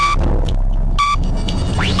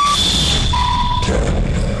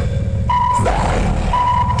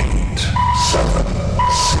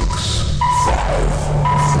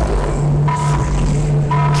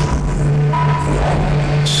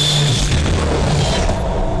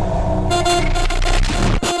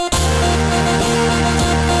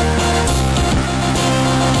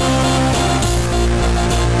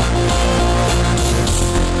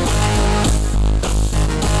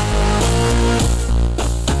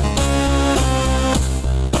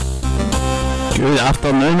Good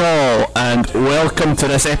afternoon all, and welcome to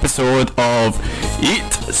this episode of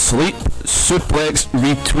Eat, Sleep, Suplex,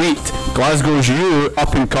 Retweet, Glasgow's new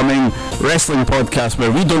up-and-coming wrestling podcast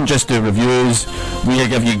where we don't just do reviews, we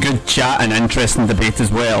give you good chat and interesting debate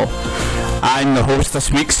as well. I'm the host this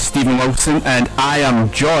week, Stephen Wilson, and I am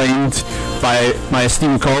joined by my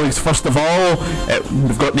esteemed colleagues. First of all,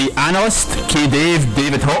 we've got the analyst,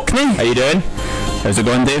 David Hockney. How you doing? How's it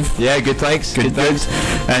going, Dave? Yeah, good, thanks. Good.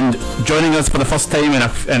 And joining us for the first time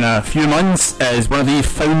in a few months is one of the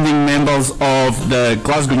founding members of the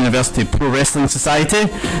Glasgow University Pro Wrestling Society,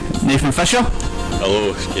 Nathan Fisher.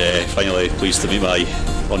 Hello, yeah, finally pleased to meet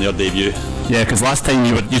on your debut. Yeah, because last time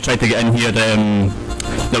you tried to get in here,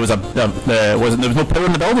 there was there was no power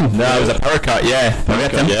in the building. No, it was a power cut. Yeah, we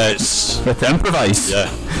had to improvise. Yeah,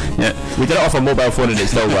 we did it off a mobile phone and it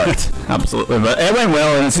still worked. Absolutely, but it went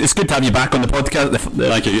well, and it's good to have you back on the podcast.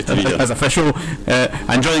 Thank you. As official,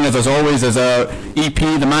 and joining us as always is our EP,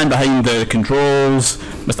 the man behind the controls,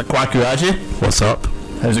 Mr. Kwaku Aji. What's up?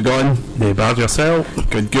 How's it going? Not bad yourself?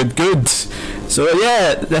 Good. So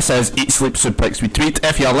yeah, this is Eat, Sleep, Suplex, Retweet.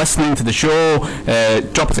 If you're listening to the show,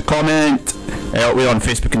 drop us a comment. We're on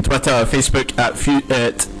Facebook and Twitter. Facebook at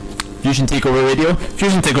Fusion Takeover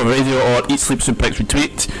Radio, or Eat, Sleep, Suplex,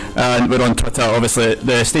 Retweet. And we're on Twitter, obviously.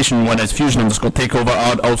 The station one is Fusion_Takeover,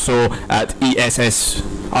 and also at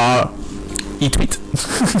ESSR Tweet.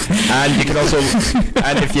 And you can also,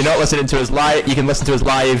 and if you're not listening to us live, you can listen to us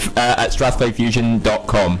live at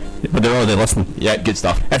strathclydefusion.com. But they're already listening. Yeah, good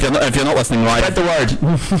stuff. If you're not listening live, spread the word.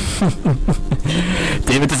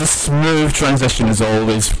 David does a smooth transition as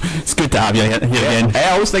always. It's good to have you here again.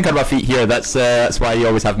 I always think on my feet here. That's why you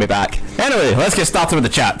always have me back. Anyway, let's get started with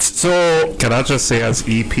the chat. So, can I just say, as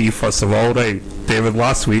EP, first of all, right, David,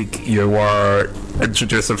 last week you were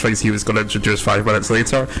introducing things he was going to introduce 5 minutes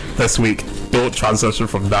later. This week, don't transition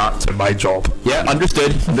from that to my job. Yeah,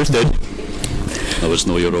 understood. That was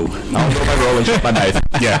know your role. I'll know my role and shut my mouth.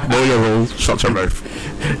 Yeah, know your role, shut your mouth.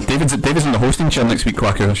 David's in the hosting chair next week,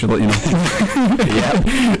 Quacker, I should let you know.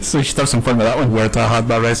 Yeah. So you should have some fun with that one. Where I had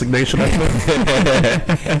my resignation.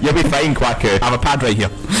 You'll be fine, Quacker. I have a pad right here.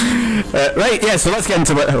 Right, yeah, so let's get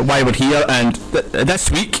into why we're here. And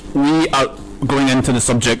this week, we are going into the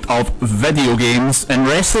subject of video games and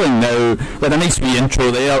wrestling. Now, with a nice wee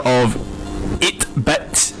intro there of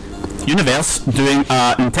 8-Bit Universe doing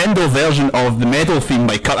a Nintendo version of the Medal theme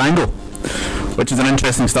by Kurt Angle, which is an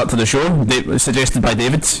interesting start to the show. Suggested by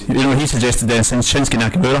David. He suggested Shinsuke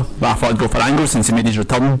Nakamura, but I thought I'd go for Angle since he made his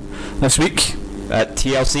return this week. At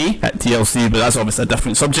TLC, but that's obviously a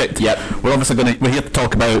different subject. Yep. We're here to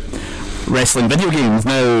talk about wrestling video games.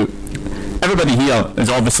 Now, everybody here has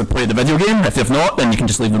obviously played the video game. If you've not, then you can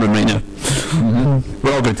just leave the room right now. Mm-hmm.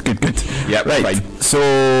 We're all good. Yeah, right. Fine. So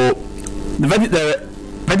the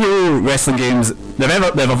video wrestling games,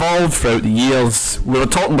 they've evolved throughout the years. We were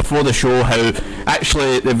talking before the show how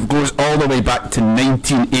actually it goes all the way back to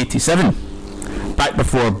 1987, back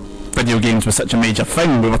before video games was such a major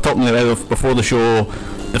thing. We were talking about before the show,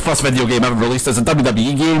 the first video game ever released as a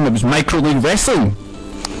WWE game. It was Micro League Wrestling.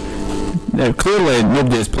 Now, clearly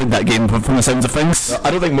nobody has played that game from the sounds of things. I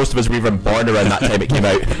don't think most of us were even born around that time it came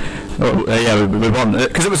out. Yeah, we weren't.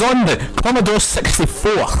 Because it was on the Commodore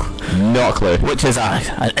 64. Not a clue. Which is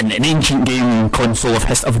an ancient gaming console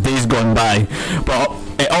of days gone by. But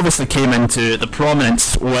it obviously came into the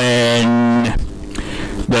prominence when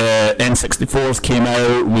the N64s came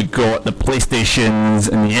out. We got the PlayStations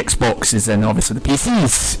and the Xboxes and obviously the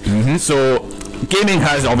PCs. Mm-hmm. So gaming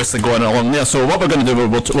has obviously gone along there. So what we're going to do,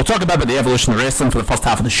 we'll talk a bit about the evolution of wrestling for the first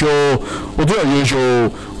half of the show. We'll do our usual,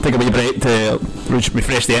 take a wee break to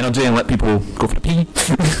refresh the energy and let people go for a pee.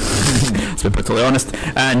 Let's be brutally honest.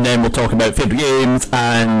 And then we'll talk about favourite games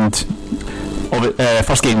and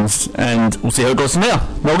first games, and we'll see how it goes from there.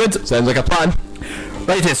 All good? Sounds like a plan.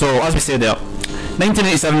 Right here, so as we said there,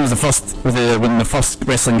 1987 was when the first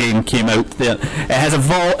wrestling game came out there. It has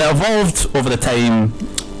evolved over the time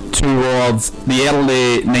towards the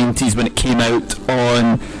early 90s when it came out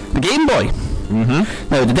on the Game Boy. Mm-hmm.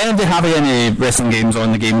 Now, did anybody have any wrestling games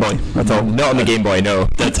on the Game Boy at all? Not on the Game Boy, no.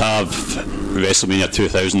 Did have WrestleMania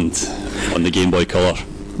 2000 on the Game Boy Color.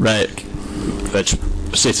 Right. Which,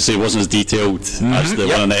 safe to say, wasn't as detailed as the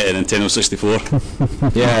one on the Nintendo 64.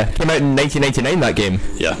 Yeah, came out in 1999, that game.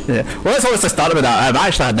 Yeah. Well, let's obviously start with that. I've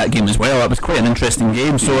actually had that game as well. It was quite an interesting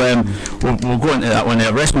game. So we'll go into that one.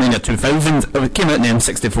 WrestleMania 2000. It came out in the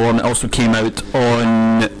N64 and it also came out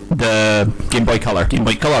on the Game Boy Color.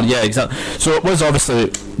 Yeah, exactly. So it was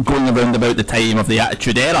obviously going around about the time of the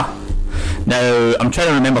Attitude Era. Now, I'm trying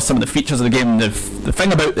to remember some of the features of the game. The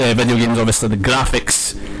thing about video games, obviously, the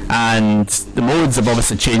graphics and the modes have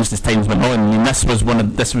obviously changed as time's went on. I mean, this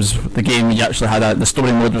was the game where you actually had the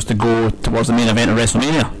story mode was to go towards the main event of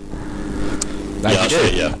WrestleMania. As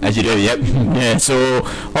you do, yep. Yeah, so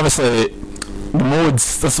obviously the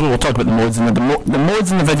modes, this is what we'll talk about the modes, and the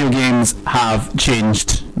modes in the video games have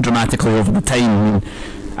changed dramatically over the time.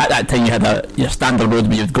 At that time you had your standard mode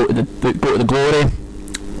where you'd go to the glory,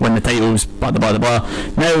 win the titles, blah blah blah blah.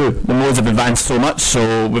 Now the modes have advanced so much,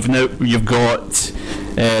 so you've got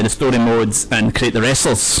the story modes and create the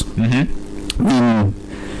wrestlers.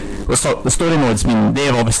 The story modes,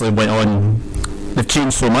 they've obviously went on. They've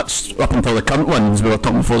changed so much up until the current ones we were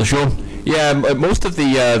talking before the show. Yeah, most of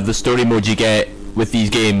the story modes you get with these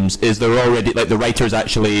games is they're already, like, the writers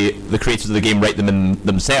actually, the creators of the game write them in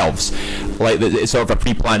themselves. Like, it's sort of a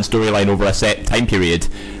pre-planned storyline over a set time period.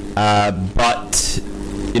 But,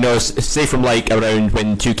 you know, say from like around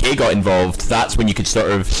when 2K got involved, that's when you could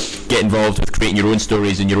sort of get involved with creating your own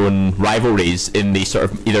stories and your own rivalries in the sort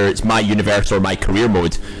of, either it's my universe or my career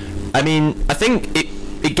mode. I mean, I think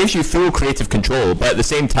it gives you full creative control, but at the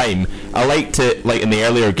same time, I liked it, like in the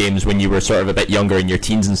earlier games when you were sort of a bit younger in your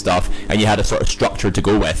teens and stuff, and you had a sort of structure to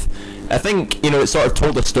go with. I think, you know, it sort of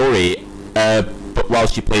told a story, but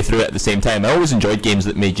whilst you play through it at the same time. I always enjoyed games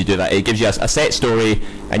that made you do that. It gives you a set story,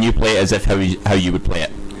 and you play it as if how you would play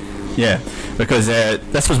it. Yeah, because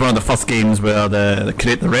this was one of the first games where the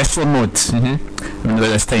create the wrestler mode,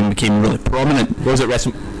 this time became really prominent. What was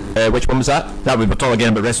it, which one was that? That we were talking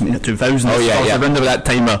again about WrestleMania 2000. Oh yeah, yeah. Around about that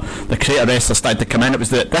time, the creator wrestler started to come in.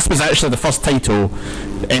 This was actually the first title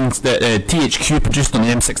that THQ produced on the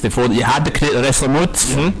M64 that you had the creator wrestler mode,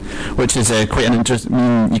 which is quite an interesting.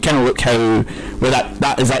 You kind of look where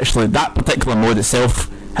that is actually, that particular mode itself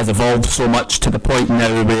has evolved so much to the point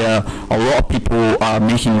now where a lot of people are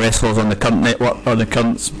making wrestlers on the current network or the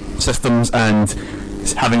current systems and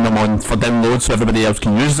having them on for download so everybody else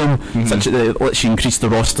can use them. Such that it lets you increase the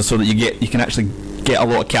roster so that you can actually get a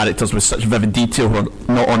lot of characters with such vivid detail who are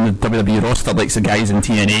not on the WWE roster, like the guys in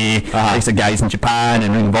TNA, like the guys in Japan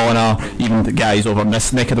and Ring of Honor, even the guys over in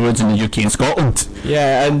this neck of the woods in the UK and Scotland.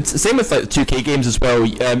 Yeah, and same with like the 2K games as well.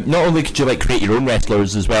 Not only could you like create your own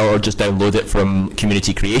wrestlers as well, or just download it from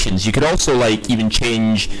community creations, you could also like even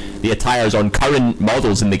change the attires on current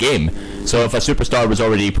models in the game. So if a superstar was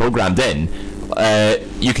already programmed in,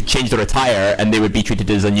 you could change their attire and they would be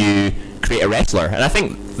treated as a new creator wrestler. And I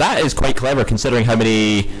think that is quite clever considering how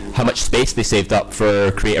much space they saved up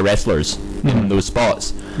for creator wrestlers in those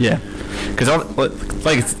spots. Yeah, because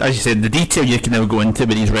like as you said, the detail you can now go into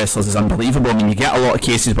with these wrestlers is unbelievable. I mean, you get a lot of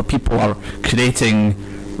cases where people are creating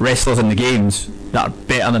wrestlers in the games that are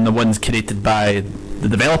better than the ones created by the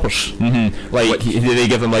developers. Like they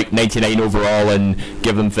give them like 99 overall and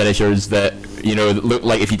give them finishers that, you know, look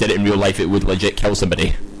like if you did it in real life it would legit kill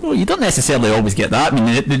somebody. Well, you don't necessarily always get that. I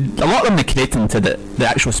mean, a lot of them they create into the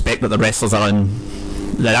actual spec that the wrestlers are in,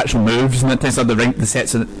 their actual moves and the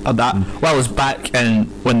sets of that. Well, it was back in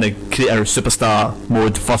when the creator superstar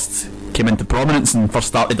mode first came into prominence and first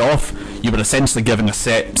started off, you were essentially given a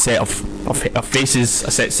set of faces, a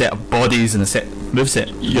set of bodies and a set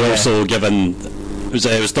moveset. You're also given, it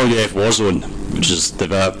was WF Warzone, which is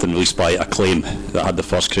developed and released by Acclaim, that had the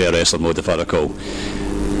first creator wrestler mode, if I recall.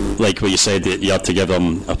 Like what you said, you had to give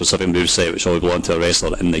them a specific moveset which all belonged to a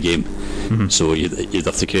wrestler in the game. So you'd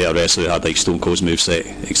have to create a wrestler who had like Stone Cold's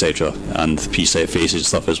moveset, etc., and preset faces and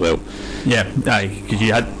stuff as well. Yeah, because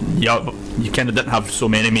you kind of didn't have so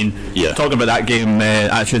many. I mean, talking about that game,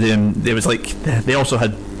 actually, there was like they also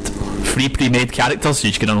had free pre-made characters so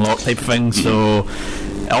you could unlock type of thing. So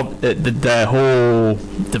the whole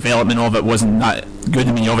development of it wasn't that good.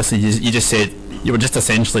 I mean, obviously you just said you were just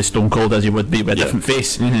essentially Stone Cold as you would be with a different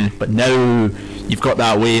face. But now you've got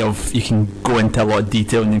that way of you can go into a lot of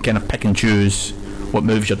detail and you kind of pick and choose what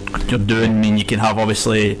moves you're doing. I mean, you can have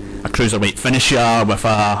obviously a cruiserweight finisher with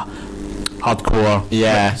a hardcore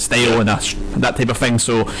style and that type of thing.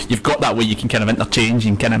 So you've got that way you can kind of interchange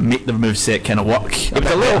and kind of make the moveset kind of work.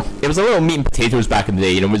 It was a little meat and potatoes back in the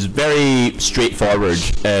day. You know, it was very straightforward,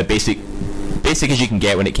 basic as you can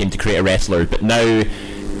get when it came to create a wrestler. But now,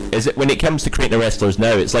 when it comes to creating wrestlers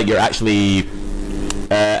now, it's like you're actually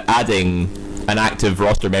adding an active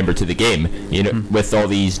roster member to the game, you know, with all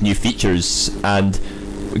these new features. And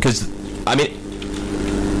because I mean,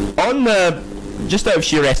 on just out of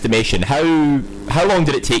sheer estimation, how long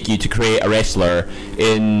did it take you to create a wrestler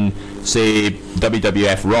in, say,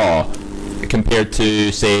 WWF Raw compared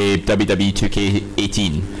to, say, WWE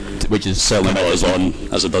 2K18, which is Certainly not as on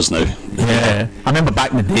as it does now. Yeah, I remember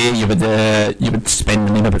back in the day you would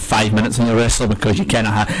spend maybe about 5 minutes on your wrestler because you kind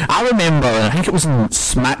of had. I remember, I think it was in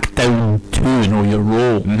SmackDown 2, you know, your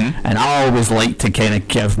role, and I always liked to kind of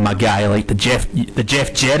give my guy like the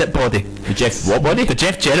Jeff Jarrett body. The Jeff what body? The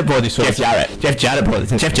Jeff Jarrett body. So Jeff Jarrett. Jeff Jarrett body.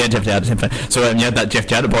 Jeff Jarrett, same thing. So you had that Jeff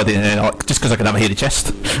Jarrett body, and just because I could have a hairy chest.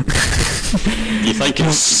 You think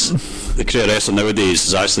it's the career wrestler nowadays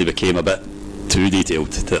has actually became a bit too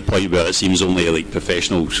detailed to the point where it seems only like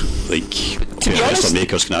professionals, like career wrestler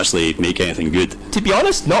makers, can actually make anything good. To be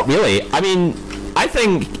honest, not really. I mean, I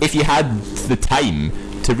think if you had the time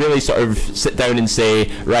to really sort of sit down and say,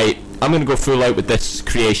 right, I'm going to go full out with this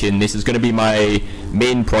creation, this is going to be my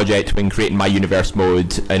main project when creating my universe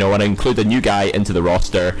mode, I want to include a new guy into the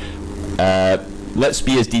roster, let's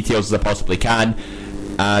be as detailed as I possibly can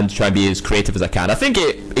and try and be as creative as I can. I think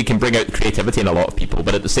it can bring out creativity in a lot of people,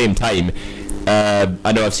 but at the same time,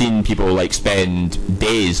 I know I've seen people like spend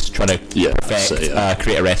days trying to perfect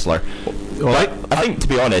create a wrestler. But I think, to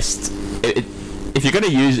be honest, if you're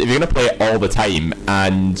going to play it all the time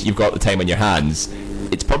and you've got the time on your hands,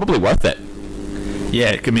 it's probably worth it.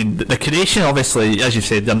 Yeah, I mean, the creation, obviously, as you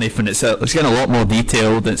said there, Nathan, it's getting a lot more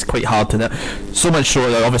detailed, and it's quite hard to do. So much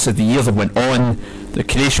so that obviously the years that went on, the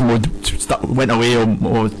creation mode went away or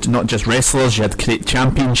not just wrestlers. You had to create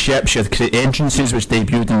championships, you had to create entrances, which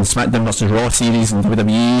debuted in the SmackDown vs. Raw series in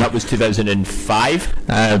WWE. That was 2005?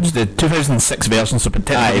 It was the 2006 version, so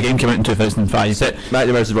technically the game came out in 2005.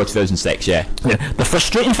 SmackDown vs. Raw 2006, yeah. The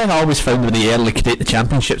frustrating thing I always found with the early Create the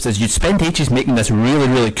Championships is you'd spend ages making this really,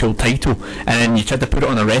 really cool title, and then you tried to put it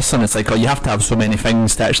on a wrestler, and it's like, oh, you have to have so many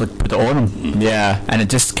things to actually put it on. Yeah. And it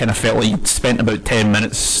just kind of felt like you'd spent about 10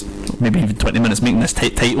 minutes, maybe even 20 minutes making this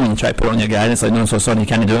title, and you try to put it on your guy, and it's like, no, so sorry, you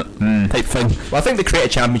can't do it, type thing. Well, I think the Create a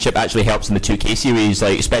Championship actually helps in the 2K series,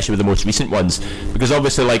 like especially with the most recent ones, because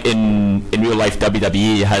obviously, like in real life,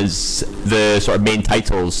 WWE has the sort of main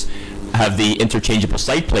titles have the interchangeable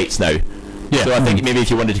side plates now. Yeah. So I think maybe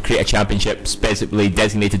if you wanted to create a championship specifically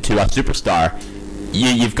designated to a superstar,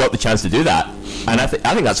 you've got the chance to do that, and I think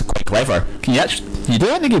that's quite clever. Can you do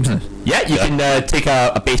that in the games now? Yeah, you can take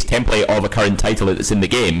a base template of a current title that's in the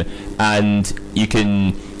game, and you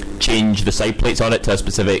can change the side plates on it to a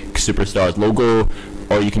specific superstar's logo,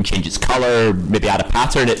 or you can change its color, maybe add a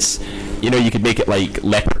pattern. It's, you could make it like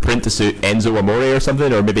leopard print to suit Enzo Amore or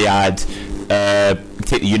something, or maybe add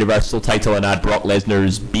take the Universal title and add Brock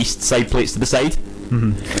Lesnar's Beast side plates to the side.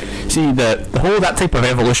 See, the whole that type of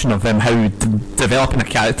evolution of how developing a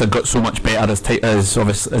character got so much better as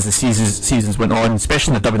the seasons went on,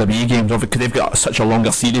 especially in the WWE games, because they've got such a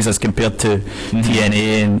longer series as compared to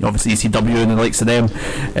TNA and obviously ECW and the likes of them.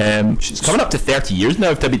 It's coming up to 30 years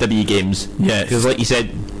now of WWE games. Yeah, because like you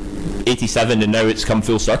said, 87, and now it's come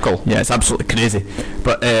full circle. Yeah, it's absolutely crazy.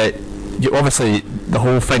 But obviously the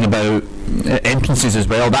whole thing about entrances as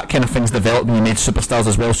well, that kind of thing's developed when you made superstars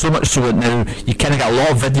as well, so much so that now you kind of get a lot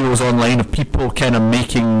of videos online of people kind of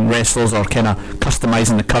making wrestlers or kind of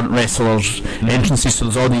customising the current wrestlers' entrances. So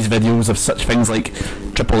there's all these videos of such things like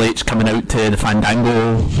Triple H coming out to the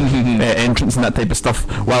Fandango entrance and that type of stuff,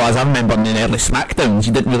 while as I remember in the early SmackDowns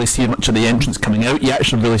you didn't really see much of the entrance coming out. You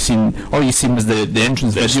actually really all you seen was the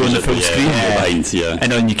entrance video on the full screen, and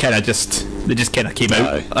then you kind of they just kind of came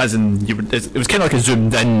out as in it was kind of like a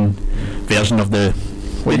zoomed in version of the.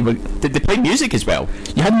 Did they play music as well?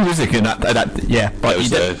 You had music in that, yeah, but it was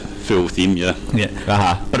the full theme,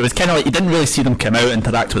 but it was kind of like you didn't really see them come out,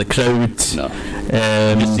 interact with the crowd. No,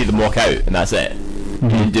 you just see them walk out and that's it.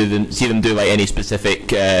 You see them do like any specific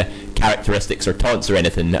characteristics or taunts or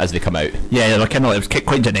anything as they come out? Yeah, they were kind of, it was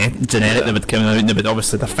quite generic. They would come out, and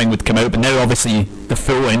obviously the thing would come out, but now obviously the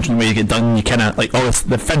full entrance where you get done, you kind of like,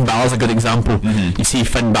 the Finn Balor's a good example. You see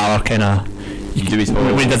Finn Balor kind of, you can do his whole,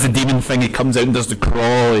 when he does the demon thing, he comes out and does the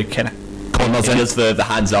crawl, he kind of corners in. He does the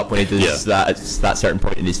hands up when he does that certain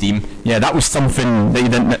point in his theme. Yeah, that was something that you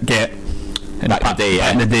didn't get back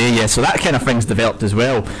in the day, so that kind of thing's developed as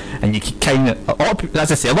well, and you can kind of,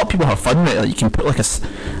 as I say, a lot of people have fun with it. Like, you can put like a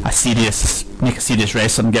serious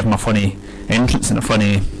wrestler and give him a funny entrance and a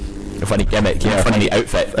funny gimmick, a funny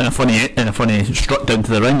outfit, and a funny strut down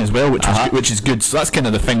to the ring as well, which is good. So that's kind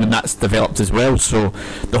of the thing that's developed as well. So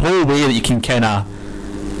the whole way that you can kind of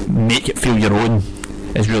make it feel your own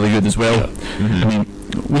is really good as well. I mean,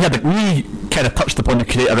 we kind of touched upon the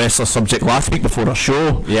Create a Wrestler subject last week before our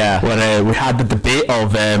show, where we had the debate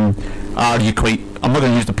of are you quite, I'm not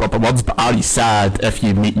going to use the proper words, but are you sad if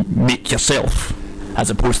you make yourself as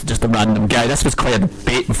opposed to just a random guy? This was quite a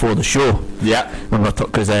debate before the show. When we were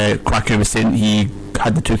talking, because Quacker was saying he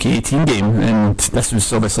had the 2K18 game, and this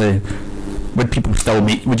was obviously would people still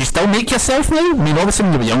make? Would you still make yourself now? I mean, obviously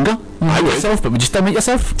when you were younger, I would. yourself, but would you still make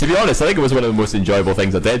yourself? To be honest, I think it was one of the most enjoyable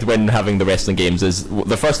things I did when having the wrestling games. Is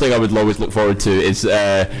the first thing I would always look forward to is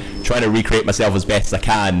trying to recreate myself as best as I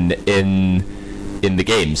can in the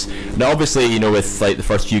games. Now obviously, you know, with like the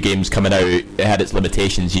first few games coming out, it had its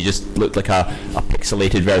limitations. You just looked like a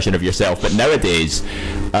pixelated version of yourself. But nowadays,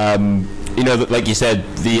 you know, like you said,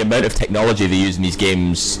 the amount of technology they use in these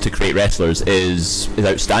games to create wrestlers is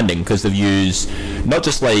outstanding, because they've used not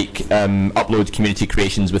just like upload community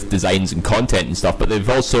creations with designs and content and stuff, but they've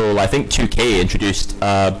also, I think 2K introduced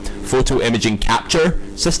a photo imaging capture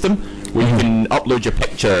system where you can upload your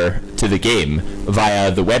picture to the game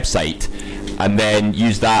via the website and then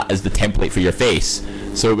use that as the template for your face.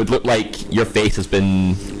 So it would look like your face has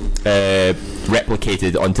been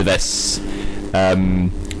replicated onto this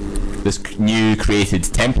this new created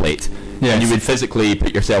template. Yes. And you would physically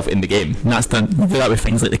put yourself in the game. And that's done. You do that with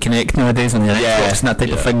things like the Kinect nowadays on the Xbox and that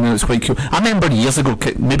type of thing. It's quite cool. I remember years ago,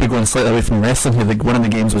 maybe going slightly away from wrestling here, like one of the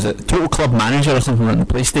games was it Total Club Manager or something on the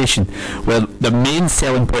PlayStation, where the main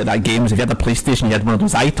selling point of that game is if you had a PlayStation, you had one of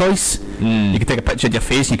those iToys. You could take a picture of your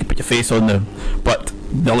face, you could put your face on there, but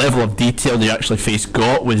the level of detail that your actually face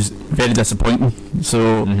got was very disappointing.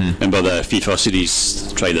 So Remember the FIFA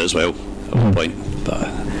series tried it as well at one point, but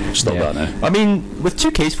stop that now. I mean, with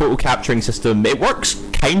 2K's photo capturing system, it works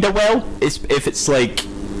kind of well. If it's like,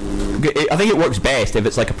 I think it works best if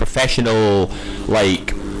it's like a professional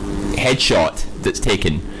like headshot that's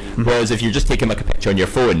taken. Whereas if you're just taking like a picture on your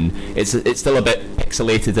phone, it's still a bit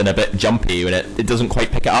pixelated and a bit jumpy, and it doesn't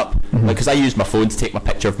quite pick it up. Because I use my phone to take my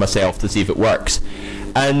picture of myself to see if it works,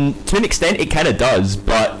 and to an extent it kind of does,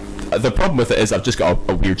 but the problem with it is I've just got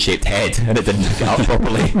a weird shaped head and it didn't pick it up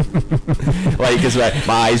properly. Like, because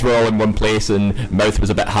my eyes were all in one place and mouth was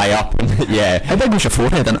a bit high up. And, how big was your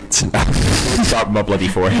forehead in it? Start with my bloody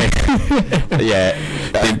forehead.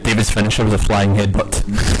 David's finisher was a flying headbutt.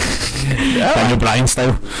 Daniel Bryan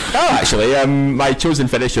style. Oh, actually, my chosen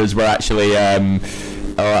finishers were actually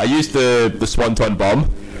I used the Swanton Bomb.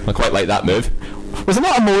 I quite like that move. Was it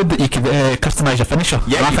not a mode that you could customise your finisher?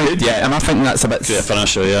 Yeah, you could, yeah. And I think that's a bit... Create a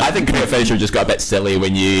finisher, yeah. I think Create a Finisher just got a bit silly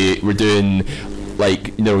when you were doing, like,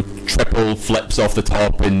 you know, triple flips off the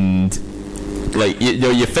top, and, like, you know,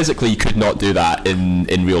 you physically could not do that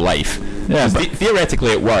in real life. Yeah, but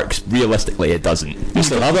theoretically it works, realistically it doesn't. You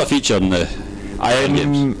still have that feature in the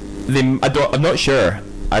games? I'm not sure.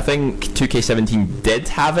 I think 2K17 did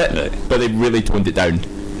have it, but they really toned it down.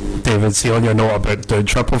 David, see on your note about doing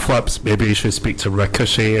triple flips, maybe you should speak to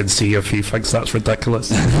Ricochet and see if he thinks that's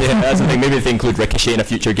ridiculous. Yeah, that's the thing. Maybe if they include Ricochet in a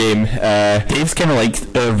future game. Dave's kind of like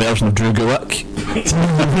our version of Drew Gulak.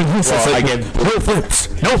 I give no flips.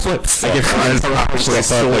 I give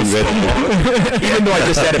even though I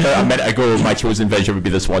just said about a minute ago my chosen vision would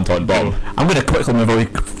be the Swanton Bomb. I'm going to quickly move away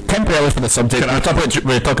temporarily from the subject.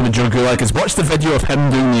 We're talking about Drew Gulak. Is watch the video of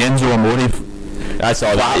him doing the Enzo Amore. I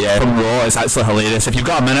saw that, yeah. From Raw. It's actually hilarious. If you've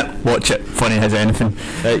got a minute, watch it. Funny as anything.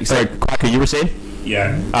 Sorry, Quacker, you were saying?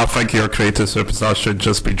 Yeah. I think your creative superstar should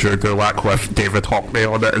just be Drew Gulak with David Hockney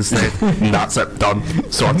on it instead. That's it.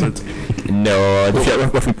 Done. Sorted. No, with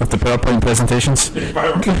the PowerPoint presentations. And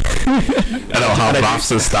I'll have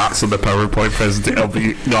maths and stats on the PowerPoint presentation. It'll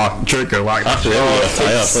be Drew Gulak. That's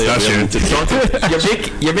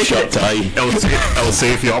you're making time. It'll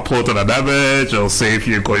say if you uploaded an image. It'll say if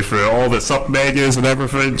you go through all the sub menus and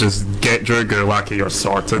everything. Just get Drew Gulak and you're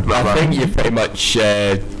sorted. I think you've pretty much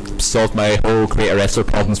solved my whole create a wrestler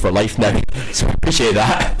problems for life now, so I appreciate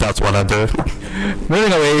that. That's what I do.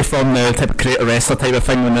 Moving away from the type of create a wrestler type of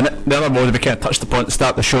thing, the other mode we kind of touched upon at the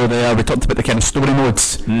start of the show there, we talked about the kind of story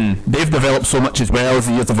modes. They've developed so much as well as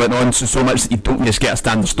the years have went on, so much that you don't just get a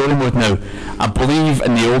standard story mode now. I believe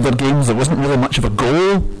in the older games there wasn't really much of a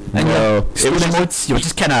goal. No, story modes, you were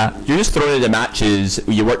just kind of... You're just thrown into matches,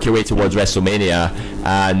 you work your way towards WrestleMania,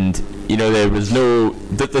 and, you know, there was no...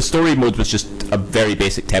 The story mode was just a very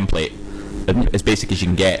basic template, as basic as you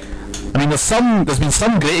can get. I mean, there's been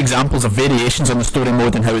some great examples of variations on the story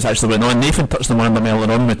mode and how it's actually went on. Nathan touched on one of them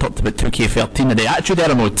earlier on. We talked about 2K13, and the Attitude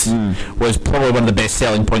Era mode was probably one of the best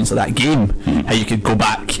selling points of that game. How you could go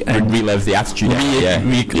back and relive the Attitude Era,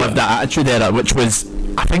 relive that Attitude Era, which was,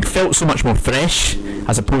 I think, felt so much more fresh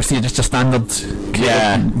as opposed to just a standard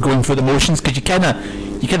going through the motions, because you kind of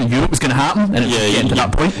knew it was going to happen, and it was getting to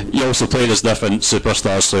that point. You also played as different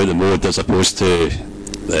superstars through the mode, as opposed to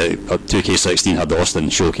 2K16 had the Austin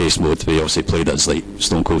Showcase mode, where you obviously played as like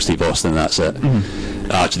Stone Cold Steve Austin, and that's it.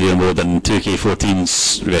 Actually, the mode in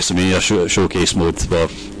 2K14's WrestleMania Showcase mode were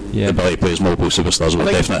the ability to play as multiple superstars was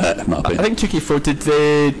a definite hit, in my I opinion. think 2K4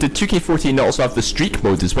 did 2K14 also have the streak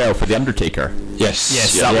mode as well for the Undertaker?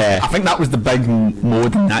 Yes. I think that was the big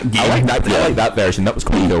mode in that game. I like that version. That was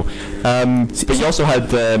cool though. But you also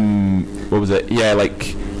had what was it? Yeah,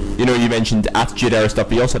 like, you know, you mentioned Attitude Era stuff,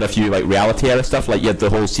 but you also had a few like reality era stuff. Like you had the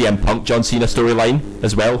whole CM Punk John Cena storyline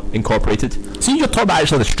as well incorporated. See, you're talking about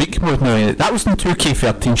actually the streak mode now. That was in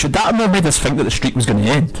 2K13. Should that have not made us think that the streak was going to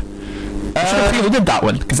end? We should have preloaded that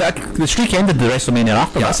one, because the streak ended the WrestleMania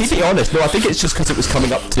after that. See, to be honest, no, I think it's just because it was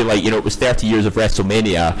coming up to, like, you know, it was 30 years of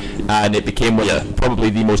WrestleMania, and it became probably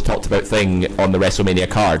the most talked about thing on the WrestleMania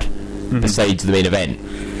card, besides the main event.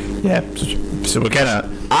 Yeah, so we're kind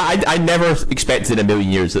of... I never expected in a million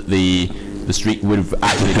years that the streak would have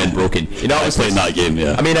actually been broken. You know, I was playing that game,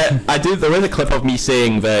 yeah. I mean, I do. There was a clip of me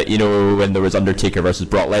saying that, you know, when there was Undertaker versus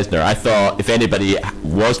Brock Lesnar, I thought if anybody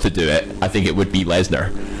was to do it, I think it would be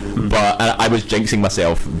Lesnar. But I was jinxing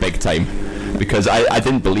myself big time because I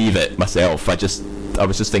didn't believe it myself. I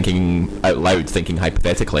was just thinking out loud, thinking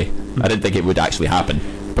hypothetically. I didn't think it would actually happen.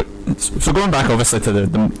 But so going back obviously to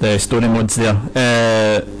the story modes there,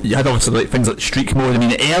 you had obviously like things like streak mode. I mean,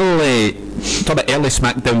 talk about early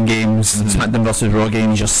SmackDown games, SmackDown vs Raw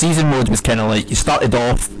games. Your season mode was kind of like you started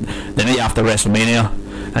off the night after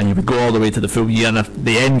WrestleMania, and you would go all the way to the full year, and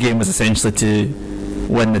the end game was essentially to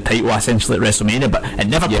win the title essentially at WrestleMania, but it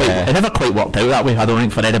never quite worked out that way, I don't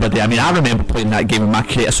think, for anybody. I mean, I remember playing that game with my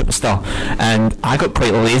Create a Superstar, and I got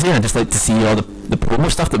quite lazy, and I just liked to see all the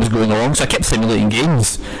promo stuff that was going along, so I kept simulating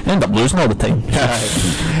games. I ended up losing all the time.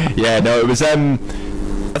 It was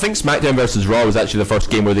I think SmackDown vs Raw was actually the first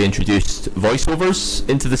game where they introduced voiceovers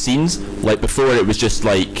into the scenes. Like before, it was just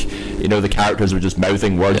like, you know, the characters were just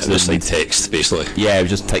mouthing words. It was like text, basically. Yeah, it was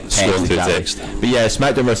just text. Scrolling through text. But yeah,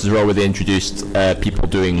 SmackDown vs Raw, where they introduced people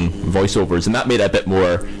doing voiceovers, and that made it a bit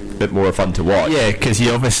more fun to watch. Yeah, because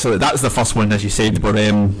that was the first one, as you said, where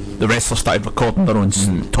the wrestlers started recording their own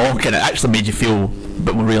talk, and it actually made you feel a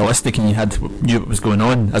bit more realistic, and you knew what was going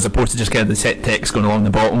on, as opposed to just kind of the set text going along the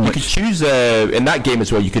bottom. You could choose in that game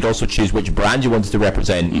as well. You could also choose which brand you wanted to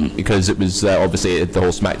represent, because it was obviously the whole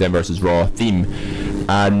SmackDown vs Raw theme.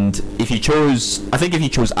 And if you chose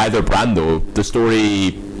either brand, though, the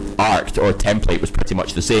story arc or template was pretty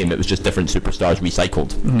much the same. It was just different superstars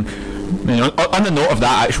recycled. I mean, on the note of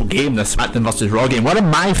that actual game, the SmackDown vs Raw game, one of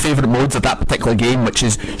my favourite modes of that particular game, which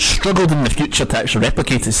has struggled in the future to actually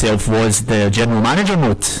replicate itself, was the General Manager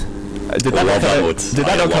mode. Did that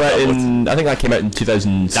not come out in... I think that came out in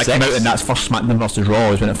 2006. That came out in that first SmackDown vs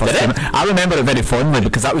Raw was when it first came out. I remember it very fondly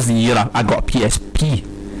because that was the year I got a PSP.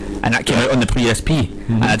 And that came out on the PSP,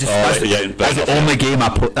 and that's the only game I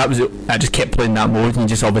played. I just kept playing that mode, and you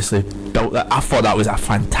just obviously built that. I thought that was a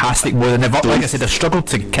fantastic mode, and like I said, I struggled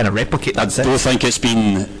to kind of replicate that. I don't think it's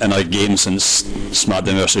been in a game since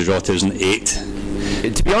SmackDown vs Raw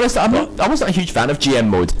 2008. To be honest, I wasn't a huge fan of GM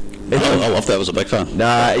mode. I loved it. I was a big fan.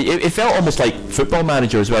 Nah, it felt almost like Football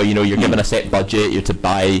Manager as well. You know, you're given a set budget, you're to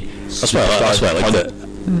buy. That's why I liked it.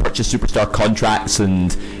 Purchase superstar contracts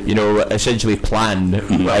and, you know, essentially plan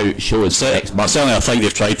out shows next month. Certainly, I think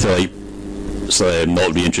they've tried to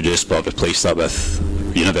not reintroduce but replace that with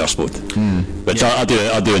Universe mode, which I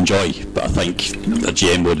do enjoy. But I think a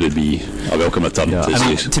GM mode would be a welcome return.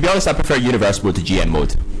 To be honest, I prefer Universe mode to GM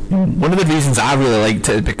mode. One of the reasons I really liked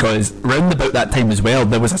it is because round about that time as well,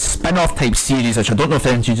 there was a spin-off type series, which I don't know if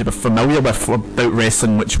any of you are familiar with, about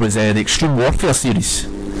wrestling, which was the Extreme Warfare series.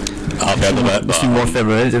 I've heard of it. Extreme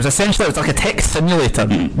Warfare. It was essentially like a tech simulator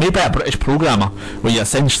made by a British programmer, where you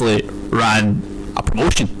essentially ran a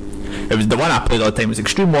promotion. It was the one I played all the time. It was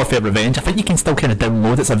Extreme Warfare Revenge. I think you can still kind of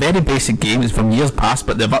download it. It's a very basic game. It's from years past,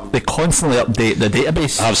 but they constantly update the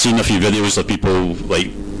database. I've seen a few videos of people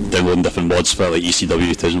like downloading different mods for like ECW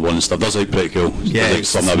 2001 and stuff. That's like pretty cool. Yeah, it's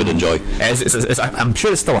something I would enjoy. I'm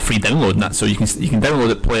sure it's still a free download in that, so you can download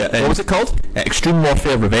it, play it. What was it called? Extreme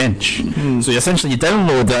Warfare Revenge. So you essentially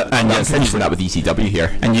download it, and I'm essentially that with ECW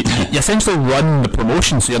here, and you essentially run the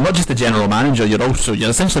promotion. So you're not just the general manager. You're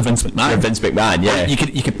essentially Vince McMahon. You're Vince McMahon, yeah. You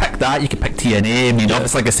could pick that. You could pick TNA. I mean,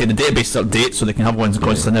 obviously, like I said, the database is updates, so they can have ones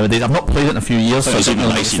constantly nowadays. I've not played it in a few years. There's even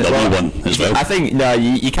an ICW one as well. I think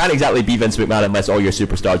you can't exactly be Vince McMahon unless all your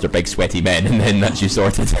superstars are big sweaty men, and then that's you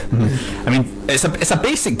sorted. I mean, it's a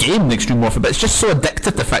basic game, the Extreme Warfare, but it's just so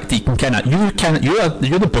addictive, the fact that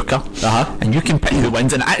you're the booker, and you can pick who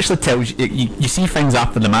wins, and it actually tells you see things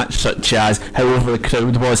after the match, such as how over the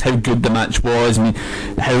crowd was, how good the match was. I mean,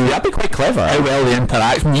 that'd be quite clever. How well they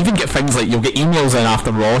interact. I mean, you even get things like you'll get emails in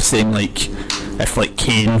after Raw saying like if like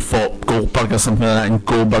Kane fought Goldberg or something like that, and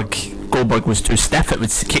Goldberg was too stiff,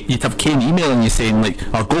 you'd have Kane emailing you saying like,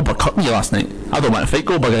 "Oh, Goldberg cut me last night. I don't want to fight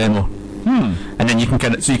Goldberg anymore." And then you can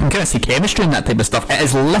kind of see chemistry and that type of stuff. It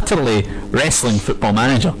is literally wrestling Football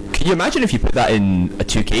Manager. Can you imagine if you put that in a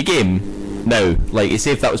 2K game now? Like,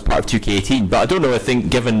 say if that was part of 2K18, but I don't know. I think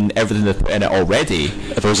given everything they put in it already,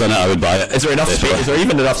 If it was in it, I would buy it. is there enough space? Is there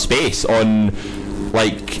even enough space on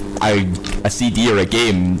like a CD or a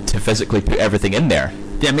game to physically put everything in there?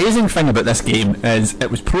 The amazing thing about this game is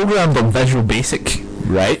it was programmed on Visual Basic.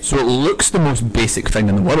 Right. So it looks the most basic thing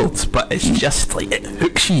in the world, but it's just like, it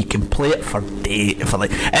hooks you. You can play it for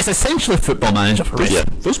it's essentially Football Manager for wrestling.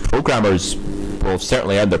 Yeah. Those programmers will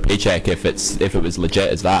certainly earn their paycheck if it was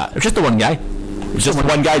legit as that. It was just the one guy. Just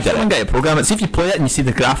one guy did One it. guy to program it. See, if you play it and you see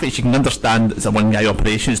the graphics, you can understand it's a one guy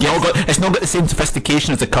operation. It's not got the same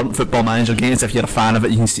sophistication as the current Football Manager games. If you're a fan of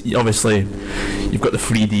it, you can see, obviously you've got the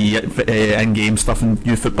 3D in-game stuff in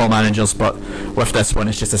new Football Managers, but with this one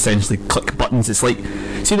it's just essentially click buttons. It's like,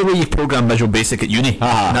 see the way you program Visual Basic at uni?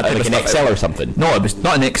 And that type Like of an stuff. Excel or something. No, it was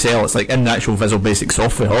not in Excel. It's like in the actual Visual Basic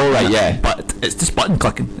software. Oh, right, yeah. But it's just button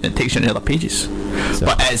clicking. It takes you into other pages.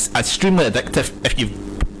 But it's extremely addictive.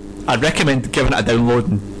 I'd recommend giving it a download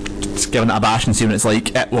and just giving it a bash and seeing what it's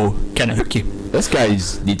like. It will kind of hook you. This guy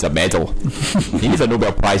needs a medal. He needs a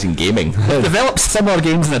Nobel Prize in gaming. Developed similar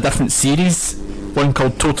games in a different series, one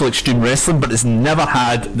called Total Extreme Wrestling, but it's never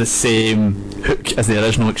had the same hook as the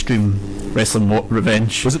original Extreme Wrestling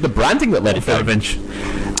Revenge. Was it the branding that led it down? Revenge?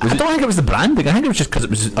 I don't think it was the branding. I think it was just because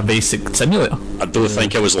it was a basic simulator. I don't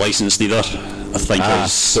think it was licensed either. I think it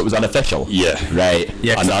was... So it was unofficial. Yeah. Right.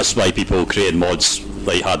 Yeah, And that's why people created mods,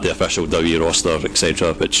 like had the official WWE roster,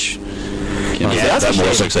 etc., which... that's a more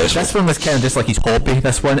shame. successful. This one was kind of just like his hobby,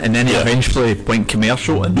 this one, and then he eventually went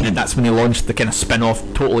commercial, and that's when he launched the kind of spin-off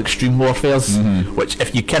Total Extreme Warfares, which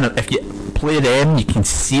if you play them, you can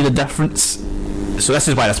see the difference. So this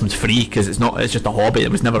is why this one's free, because it's just a hobby.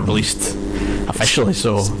 It was never released officially.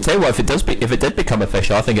 So Tell you what, if it did become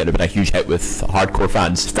official, I think it would have been a huge hit with hardcore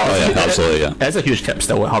fans. Oh, yeah, absolutely, yeah. It is a huge tip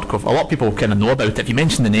still at hardcore. A lot of people kind of know about it. If you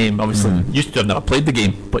mention the name, obviously used to have never played the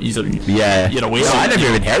game, but you're aware. I never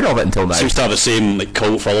even heard of it until now. Seems to have the same like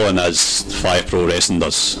cult following as Fire Pro Wrestling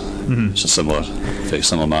does. It's a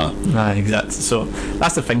similar manner. Exactly. So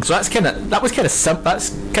that's the thing. So that's kind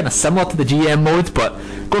of similar to the GM mode, but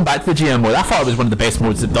going back to the GM mode, I thought it was one of the best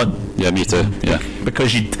modes they've done. Yeah, me too. Yeah.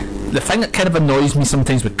 Because the thing that kind of annoys me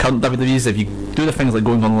sometimes with current WWE is if you do the things like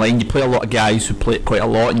going online, you play a lot of guys who play it quite a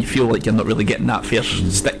lot, and you feel like you're not really getting that fair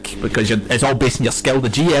stick because it's all based on your skill. The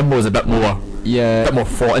GM mode is a bit more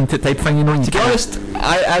fought into type thing, you know. To be honest,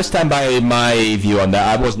 I stand by my view on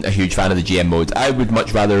that. I wasn't a huge fan of the GM mode. I would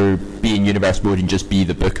much rather be in universe mode and just be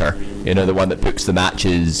the booker, the one that books the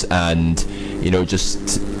matches and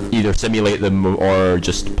just either simulate them or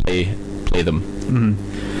just play them.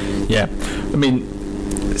 Yeah, I mean,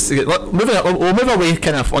 we'll move away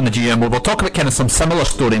kind of on the GM mode. We'll talk about kind of some similar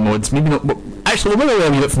story modes. Maybe not. Actually, we'll move away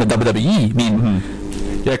a wee bit from the WWE. I mean,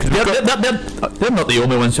 yeah, because they're not the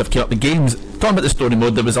only ones who have kept up the games. Talking about the story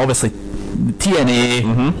mode, there was obviously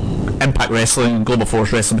TNA, Impact Wrestling, Global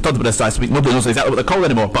Force Wrestling. We talked about this last week. Nobody knows exactly what they're called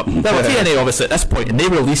anymore, but there were TNA obviously at this point, and they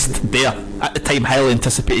released their, at the time, highly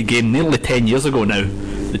anticipated game nearly 10 years ago now,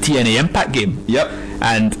 the TNA Impact game. Yep.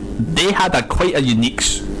 And they had quite a unique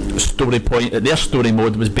story point. Their story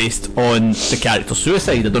mode was based on the character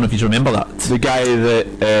Suicide. I don't know if you remember that. The guy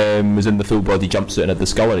that was in the full body jumpsuit and had the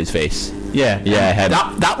skull on his face. Yeah, him.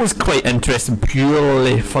 That was quite interesting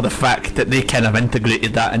purely for the fact that they kind of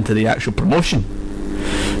integrated that into the actual promotion.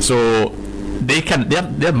 So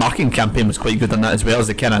their marketing campaign was quite good on that, as well as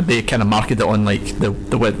they kind of marketed it on like the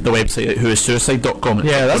website whoissuicide.com.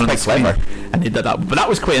 Yeah, that's quite clever. And they did that, but that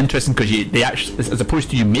was quite interesting because they actually, as opposed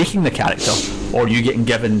to you making the character or you getting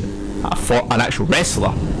given an actual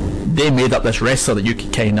wrestler, they made up this wrestler that you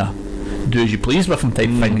could kind of do as you please with him type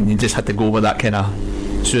thing, and you just had to go with that kind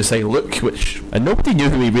of Suicide look, and nobody knew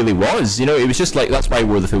who he really was. It was just like, that's why he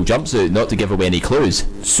wore the full jumpsuit, not to give away any clues.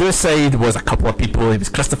 Suicide was a couple of people. It was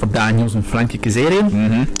Christopher Daniels and Frankie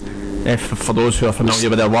Kazarian. For those who are familiar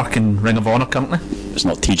with their work in Ring of Honor currently. It's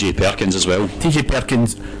not TJ Perkins as well. TJ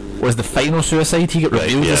Perkins was the final Suicide. He got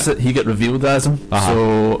revealed as him.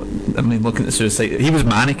 So I mean, looking at Suicide, he was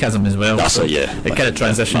Manic as him as well. That's so it, yeah. It kind of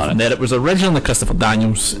transitioned from there. It was originally Christopher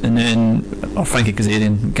Daniels, and then Frankie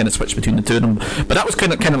Kazarian, kind of switched between the two of them. But that was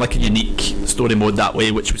kind of like a unique story mode that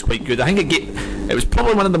way, which was quite good. I think it was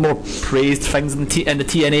probably one of the more praised things in the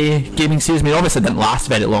TNA gaming series. I mean, obviously it didn't last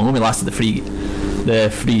very long. It only lasted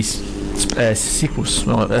the free sequels.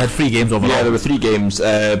 Well, it had 3 games overall. Yeah, there were 3 games.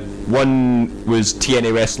 One was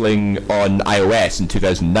TNA Wrestling on iOS in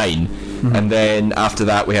 2009, and then after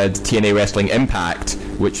that we had TNA Wrestling Impact,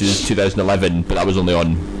 which was 2011, but that was only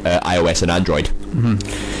on iOS and Android.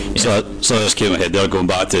 So this came ahead there, going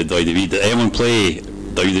back to WWE. Did anyone play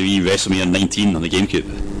WWE WrestleMania 19 on the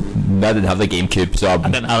GameCube? I didn't have the GameCube, so I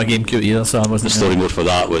didn't have a GameCube either, so I The wasn't. story mode for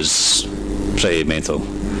that was pretty mental.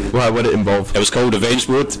 what would it involve? It was called Revenge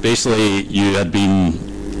Mode. Basically, you had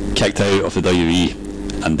been kicked out of the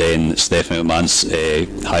WWE, and then Stephanie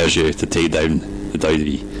McMahon hires you to take down the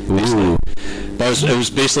WWE. Ooh. But it was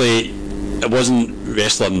basically, it wasn't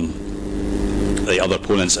wrestling like other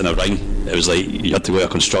opponents in a ring. It was like you had to go to a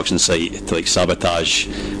construction site to like sabotage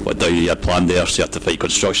what WWE had planned there. So you had to fight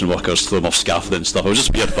construction workers, throw them off scaffolding and stuff. It was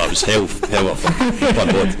just weird, but it was hell of fun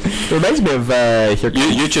mode. It reminds me of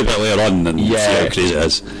YouTube it later on and see how crazy it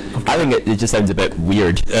is. I think it just sounds a bit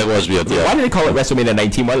weird. It was weird, yeah. Why did they call it WrestleMania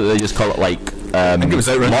 19? Why did they just call it like I think it was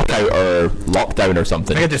Outrun. Lockout or Lockdown or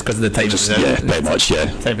something? I think just because of the time. Just, yeah, pretty much, yeah.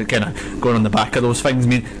 Time of kind of going on the back of those things. I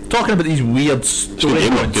mean, talking about these weird story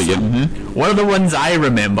game, modes. good game. One of the ones I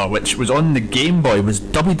remember, which was on the Game Boy, was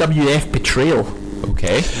WWF Betrayal,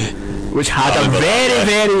 Okay. which had a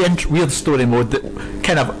very weird story mode that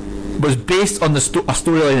kind of was based on the a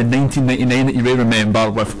storyline in 1999 that you may remember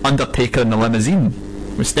with Undertaker in the limousine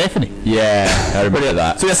with Stephanie. Yeah, I remember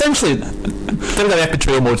that. So essentially, WWF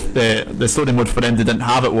Betrayal mode, the story mode for them that didn't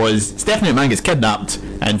have it was Stephanie McMahon gets kidnapped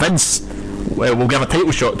and Vince will give a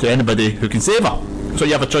title shot to anybody who can save her. So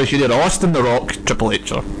you have a choice, you're either Austin, The Rock, Triple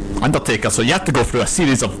H or Undertaker. So you have to go through a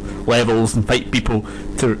series of levels and fight people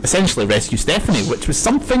to essentially rescue Stephanie, which was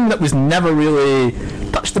something that was never really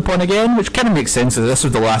touched upon again, which kind of makes sense as this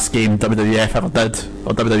was the last game WWF ever did,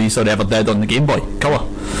 or WWE ever did on the Game Boy Color.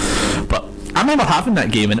 But I remember having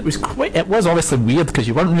that game, and it was obviously weird because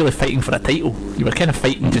you weren't really fighting for a title. You were kind of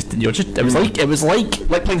fighting it was like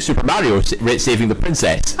playing Super Mario, saving the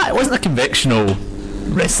princess. it wasn't a conventional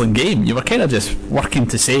wrestling game. You were kind of just working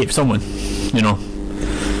to save someone, you know,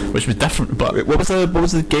 which was different. But What was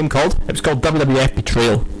the game called? it was called WWF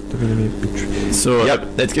Betrayal. So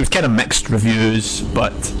it was kind of mixed reviews,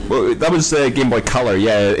 but Well, that was Game Boy Color.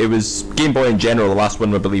 Yeah, it was Game Boy in general. The last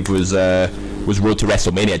one I believe was Road to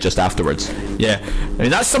WrestleMania just afterwards. yeah, I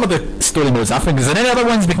mean that's some of the story modes I think. Is there any other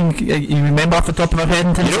ones you remember off the top of our head?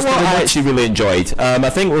 In terms You know of what story I modes? actually really enjoyed? I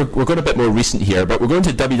think we're going a bit more recent here, but we're going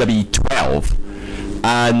to WWE 12,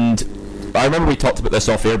 and I remember we talked about this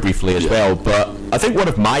off air briefly as well. But I think one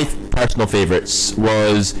of my personal favourites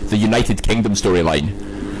was the United Kingdom storyline,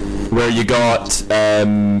 where you got I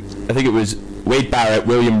think it was Wade Barrett,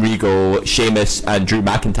 William Regal, Sheamus, and Drew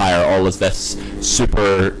McIntyre all as this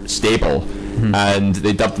super stable, and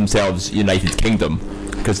they dubbed themselves United Kingdom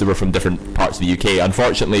because they were from different parts of the UK.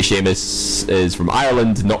 Unfortunately, Sheamus is from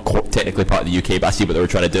Ireland, not technically part of the UK, but I see what they were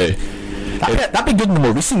trying to do. That'd be good in the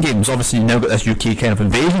more recent games. Obviously, you now got this UK kind of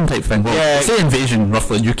invasion type thing. Well, Yeah. say invasion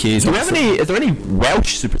roughly. UK is. Do we have is there any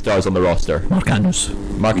Welsh superstars on the roster? Mark Andrews?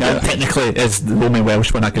 Mark Andrews. Technically, is the only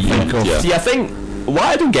Welsh one I can think of. Yeah. See, I think what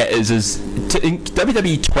I don't get is in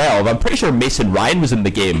WWE 12, I'm pretty sure Mason Ryan was in the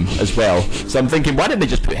game as well. So I'm thinking, why didn't they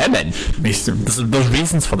just put him in? There's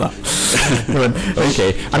reasons for that.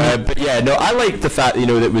 Okay, but yeah, no, I like the fact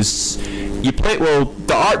that was you play. Well,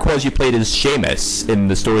 the arc was you played as Sheamus in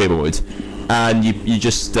the story mode, and you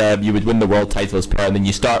just you would win the world title as per, and then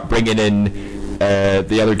you start bringing in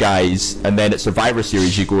the other guys, and then at Survivor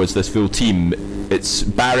Series you go as this full team. It's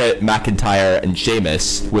Barrett, McIntyre, and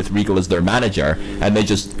Sheamus with Regal as their manager, and they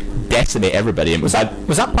just decimate everybody. And Was that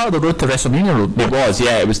part of the Road to WrestleMania road? It was,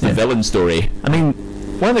 yeah. It was the villain story. I mean,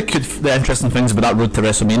 one of the interesting things about that Road to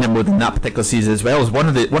WrestleMania mode in that particular season as well is one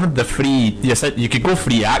of the free. You said you could go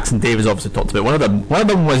free acts, and Dave has obviously talked about one of them. One of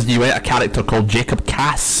them was you went a character called Jacob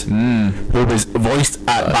Cass, who was voiced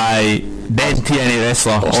by then TNA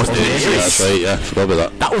wrestler Austin Yeah, Aries. that's right, yeah, forgot about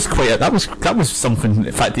that. That was quite. That was something.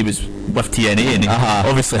 In fact, he was with TNA, and he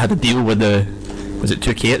obviously had to deal with the. Was it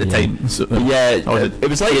 2K at the time? So, It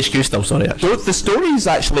was like HQ still. Sorry, actually. the stories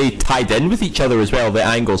actually tied in with each other as well. The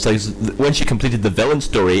angles. So once you completed the villain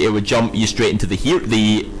story, it would jump you straight into the hero.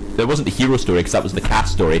 There wasn't the hero story because that was the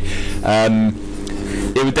cast story.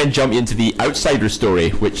 It would then jump you into the outsider story,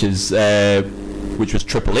 which was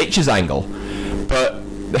Triple H's angle. But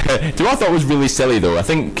do I thought was really silly though. I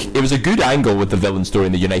think it was a good angle with the villain story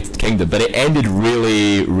in the United Kingdom, but it ended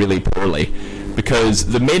really, really poorly. Because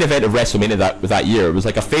the main event of WrestleMania that year was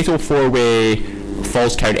like a fatal 4-way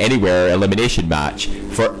Falls Count Anywhere elimination match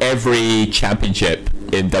for every championship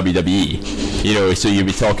in WWE. So you'd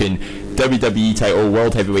be talking WWE title,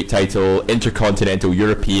 World Heavyweight title, Intercontinental,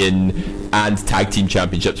 European, and Tag Team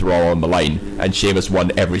Championships were all on the line, and Sheamus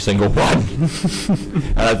won every single one.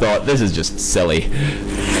 And I thought, this is just silly.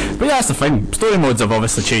 But yeah, that's the thing. Story modes have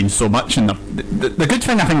obviously changed so much, and the good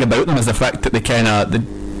thing I think about them is the fact that they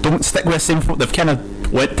don't stick with the same. They've kind of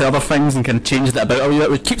went to other things and kind of changed it about a wee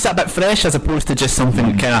bit. It keeps it a bit fresh as opposed to just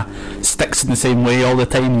something that kind of sticks in the same way all the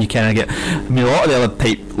time. You kind of get, I mean, a lot of the other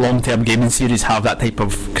type long-term gaming series have that type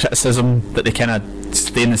of criticism that they kind of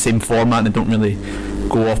stay in the same format and they don't really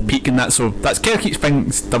go off peak and that, so that's kind of keeps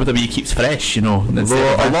things, WWE keeps fresh, you know.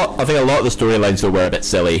 I think a lot of the storylines though were a bit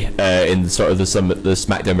silly in sort of the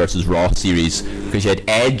SmackDown versus Raw series, because you had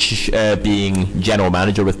Edge being general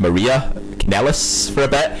manager with Maria Kanellis for a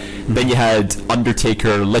bit. Then you had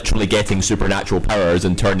Undertaker literally getting supernatural powers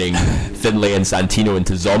and turning Finlay and Santino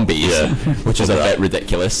into zombies, which is a bit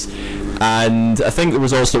ridiculous. And I think there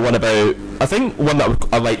was also one about, I think one that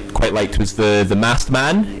I quite liked was the Masked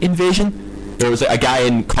Man invasion. There was a guy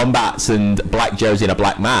in combats and black jersey and a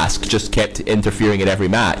black mask, just kept interfering in every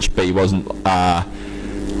match, but he wasn't a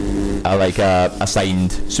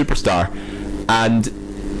signed superstar. And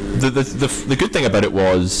the good thing about it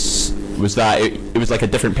was that it was like a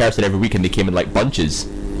different person every week, and they came in like bunches.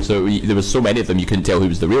 So there was so many of them you couldn't tell who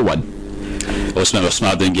was the real one. I also remember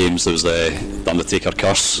SmackDown games. There was the Undertaker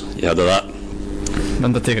curse. You heard of that?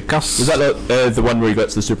 Undertaker curse. Was that the one where he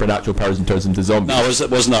gets the supernatural powers and turns into zombies? No,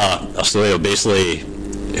 it wasn't a story. Basically,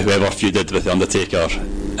 whoever feuded with the Undertaker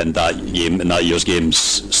in that game, in that year's game's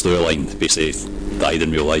storyline, basically died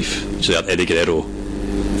in real life. So you had Eddie Guerrero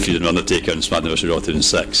feuding with Undertaker in SmackDown vs. Raw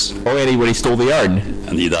 2006. Oh, Eddie, where he stole the urn?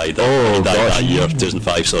 And he died. That year,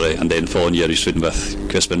 2005, sorry. And then the following year he's feuding with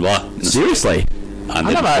Chris Benoit. Seriously? And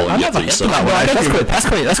then the following year,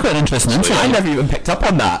 That's quite an interesting insight. I never even picked up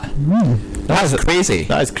on that. That's crazy.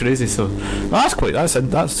 That is crazy. So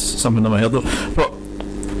that's something that I heard of. But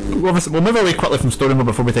we'll move away quickly from story mode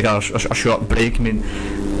before we take a short break. I mean,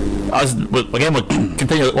 we'll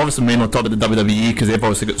continue. Obviously, mainly talk about the WWE because they've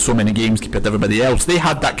obviously got so many games compared to everybody else. They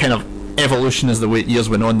had that kind of evolution as the years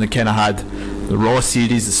went on. They kind of had the Raw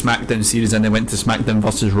series, the SmackDown series, and they went to SmackDown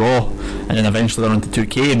versus Raw, and then eventually they're on to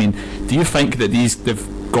 2K. I mean, do you think that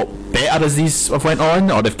they've got better as these have went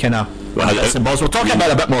on, or they've kind of... We'll talk about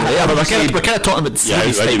it a bit more later, but we're kind of talking about the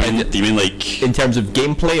series. Do you mean like in terms of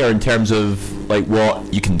gameplay, or in terms of like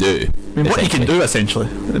what you can do? I mean, what you can do essentially.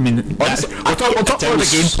 I mean, we'll talk about the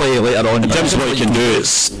gameplay later on. In terms of what you can do,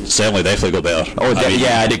 it's certainly definitely got better.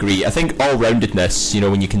 I'd agree. I think all-roundedness, you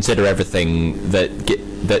know, when you consider everything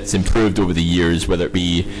that's improved over the years, whether it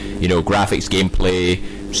be, you know, graphics, gameplay,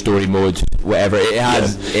 story mode, whatever, it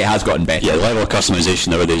has gotten better. Yeah, the level of customization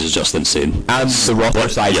nowadays is just insane. And the roster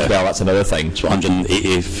size as well, that's another thing. It's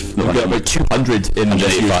 180, about 200 in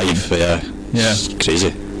 185, yeah. It's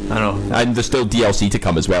crazy. I know. And there's still DLC to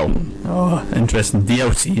come as well. Oh, interesting.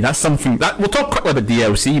 DLC. That's something that we'll talk quickly about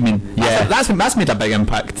DLC. I mean, yeah, that's made a big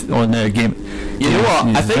impact on the game. You know what?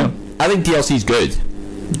 I think DLC is good,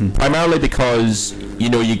 primarily because, you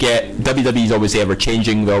know, you get WWE's obviously ever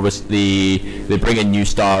changing. They bring in new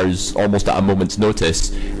stars almost at a moment's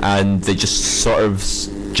notice, and they just sort of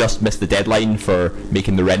just missed the deadline for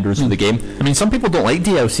making the renders for the game. I mean, some people don't like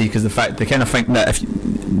DLC because the fact they kind of think that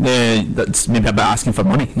that's maybe a bit asking for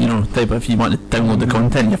money. You know, if you want to download the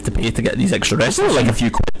content, you have to pay to get these extra wrestlers. It's only like a few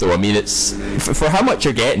quid though. I mean, it's for how much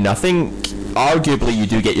you're getting. I think arguably you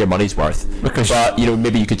do get your money's worth, but you know,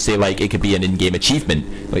 maybe you could say like it could be an in-game achievement,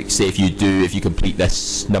 like say if you complete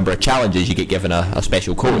this number of challenges, you get given a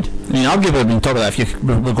special code. I mean, arguably, when we talk about that,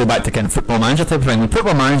 we'll go back to kind of Football Manager type of thing. When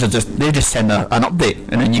Football Manager they just send an update,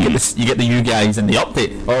 and then you get the you guys in the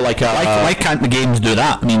update. Or like why can't the games do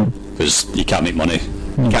that? I mean, because you can't make money.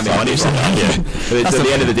 You can't make money. But at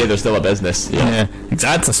the end of the day, they're still a business. Yeah,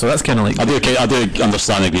 exactly. So that's kind of like I do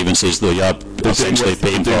understand the grievances though. Yeah, essentially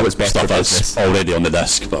paying for stuff that's already on the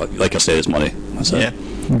disc, but like I said, it's money. That's it. Yeah,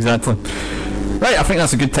 exactly. Right, I think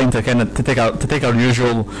that's a good time to kind of take our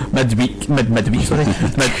usual midweek sorry week-long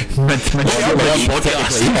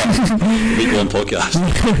podcast.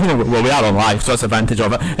 Well, we are on live, so that's the advantage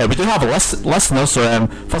of it. We do have a listener, so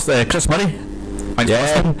first Chris Murray.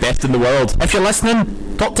 Best in the world. If you're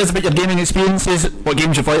listening, talk to us about your gaming experiences, what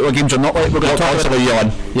games you've liked, what games you're not like. We're going to talk about you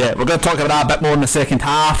on. Yeah, we're going to talk about that a bit more in the second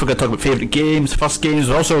half. We're going to talk about favourite games, first games.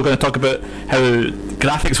 We're also going to talk about how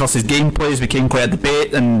graphics versus gameplays became quite a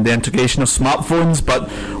debate and the integration of smartphones.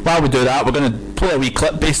 But while we do that, we're going to play a wee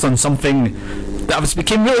clip based on something that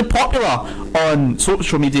became really popular on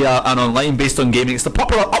social media and online based on gaming. It's the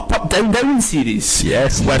popular Up Up Down Down series.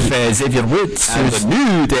 Yes, with Xavier Woods and the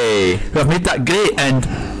New Day, who have made that great. And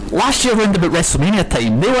last year around about WrestleMania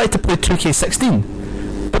time, they wanted to play 2K16,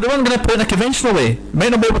 but they weren't going to play it in a conventional way. Might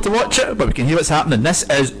not be able to watch it, but we can hear what's happening. This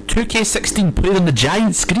is 2K16 played on the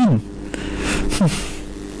giant screen.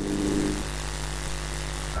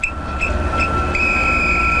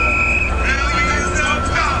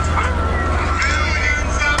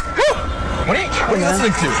 What are you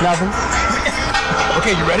listening to? Nothing. What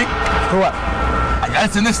Okay, you ready? For what? I got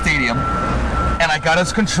us in the stadium, and I got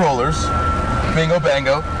us controllers. Bingo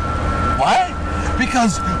bango. Why?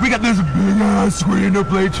 Because we got this big ass screen to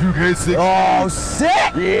play 2K16. Oh,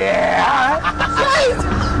 sick! Yeah! Guys!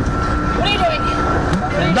 What are you doing?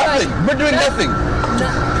 Nothing. We're doing nothing. You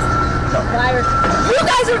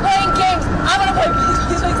guys are playing games. I'm gonna play.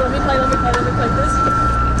 Please, let me play this.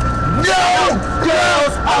 No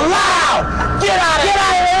girls allowed! Get out of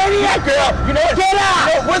here, idiot! Girl, you know what? Get out!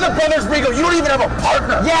 No, we're the Brothers Regal. You don't even have a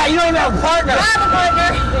partner. Yeah, you don't even have a partner. I have a partner.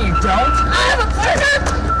 No, you don't. I have a partner.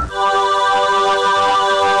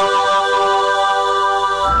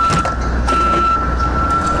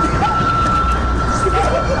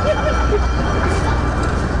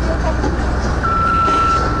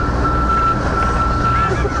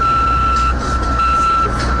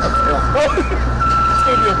 It's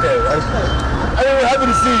gonna be okay. I mean, we're happy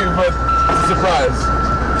to see you, but it's a surprise.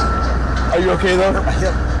 Are you okay though?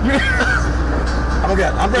 I'm okay.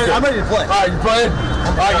 I'm ready to play. Alright, you playing?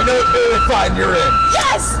 Alright, you know what? Fine, you're in.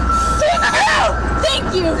 Yes!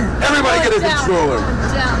 Thank you! Everybody get a Down. controller.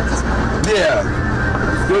 Down. Yeah.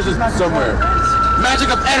 Yours is somewhere. Magic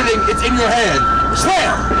of editing, it's in your hand.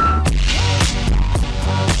 Slam!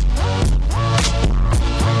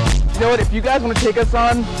 You know what? If you guys want to take us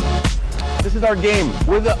on, this is our game.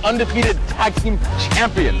 We're the undefeated tag team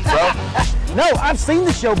champions, bro. No, I've seen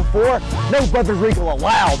the show before. No Brothers Regal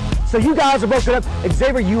allowed. So you guys are broken up.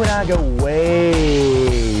 Xavier, you and I go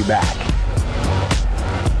way back.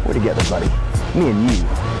 We're together, buddy. Me and you.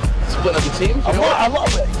 Split up the teams? You know I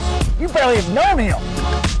what? love it. You barely have known him.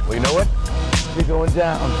 Well, you know what? You're going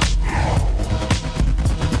down.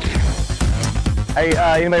 Hey,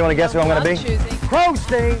 anybody want to guess who I'm going to be? Choosing.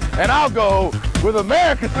 Crowsting. And I'll go with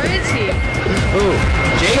America. Where is he? Who?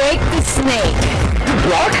 Jake the Snake.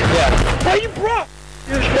 Brock? Yeah. Why you Brock?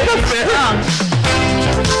 Oh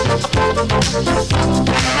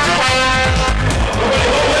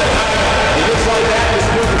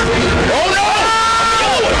no!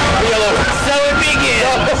 Yellow. So it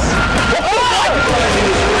begins.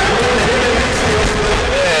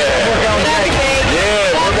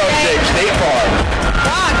 Yeah, we're going Jake. State Farm.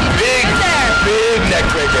 Brock, you Big, in there. big neck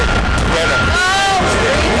breaker.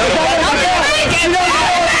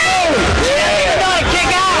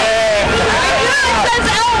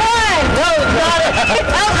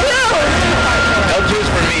 L2 is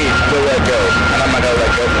for me to let go, and I'm not gonna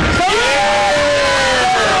let go.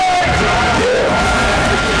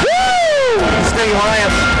 Woo! Sting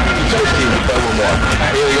Alliance. Toasty, a little more.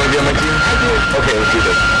 Haley, you wanna be on my team? I do. Okay, let's do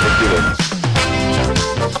this. Let's do this.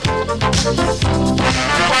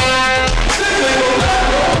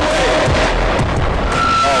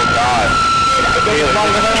 Oh God.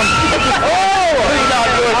 Oh!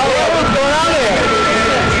 What's going on here?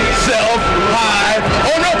 Self high.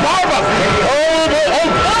 Oh no, power.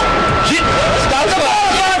 Shit. Stop.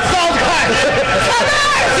 Self high.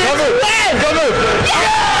 Come move.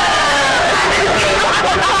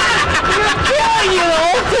 Killing you the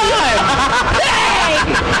whole time. Dang.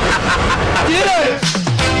 Dude.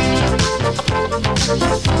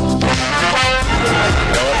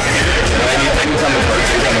 I need something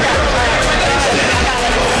first.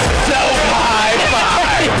 Self high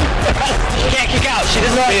five. She can't kick out. She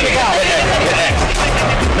doesn't know how to kick out.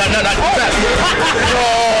 No, not that. No,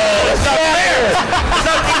 it's not fair.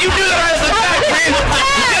 You do that right as a back, man. She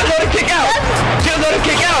doesn't know how to kick out. She doesn't know how to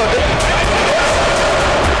kick out.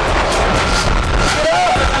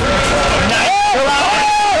 Nice. Come on.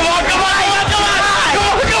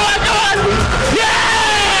 Yeah!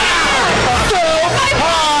 So high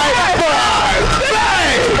five.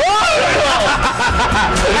 Bang!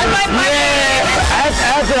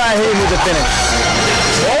 That's what I hate with the finish.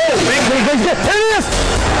 Oh, big. Here it is.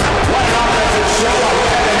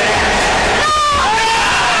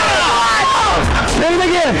 Hit it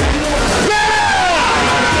again.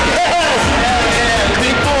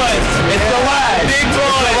 Big boys. It's the lag. Big boys.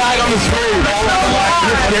 It's the lag on the screen.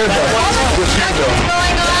 You're scared though. You're scared though.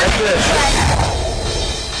 That's it.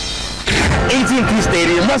 AT&T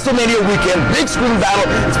Stadium, WrestleMania weekend, big screen battle.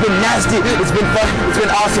 It's been nasty, it's been fun, it's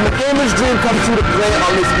been awesome. A gamer's dream come true to play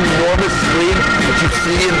on this enormous screen that you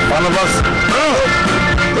see in front of us.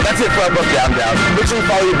 But that's it for our book Down. Make sure you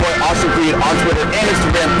follow your boy Austin Green on Twitter and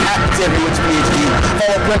Instagram @SamWoodsPhD.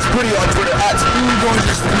 Follow Prince Pretty on Twitter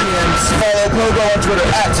 @GorgeousDMs. Follow Pogo on Twitter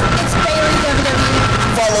Bailey WWE.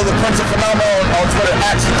 Follow the Prince of Phenomenal on Twitter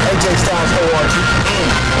 @AJStylesORG.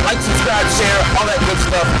 Like, subscribe, share, all that good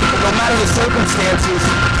stuff. But no matter the circumstances,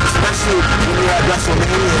 especially when we have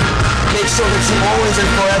WrestleMania, make sure that you always and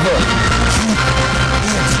forever keep it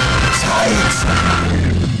tight.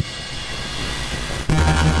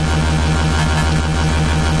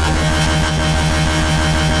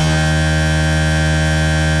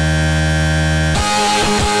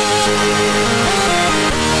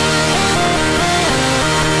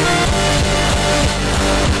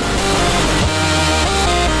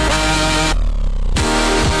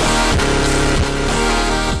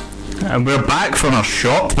 And we're back from our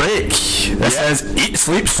short break. This is Eat,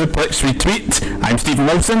 Sleep, Suplex, Retweet. I'm Stephen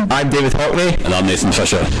Wilson. I'm David Hockley. And I'm Nathan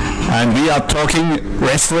Fisher. And we are talking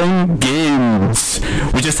wrestling games.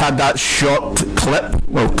 We just had that short clip.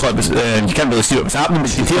 Well, clip is, you can't really see what was happening,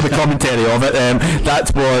 but you can hear the commentary of it.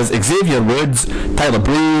 That was Xavier Woods, Tyler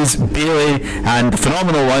Breeze, Bailey, and the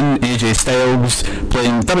phenomenal one, AJ Styles,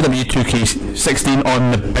 playing WWE 2K16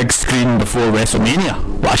 on the big screen before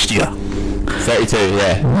WrestleMania last year. 32,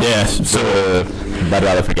 yeah. Yeah, so I'd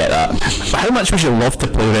rather forget that. how much would you love to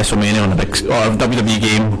play WrestleMania on a big, or a WWE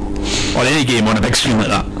game, or any game on a big screen like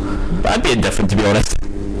that? I'd be indifferent, to be honest.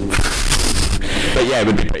 But yeah, it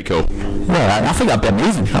would be pretty cool. Yeah, I think that'd be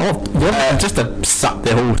amazing. I love just to suck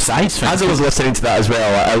the whole size thing. As I was listening to that as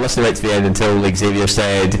well, I listened right to the end until Xavier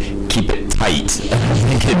said, "Keep it tight." I'm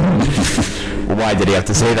thinking, why did he have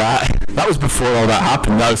to say that? That was before all that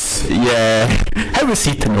happened. That was, yeah. How was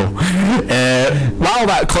he to know? While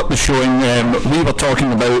that clip was showing, we were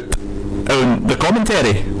talking about the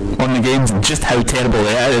commentary on the games and just how terrible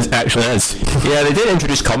it actually is. Yeah, they did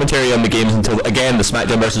introduce commentary on the games until, again, the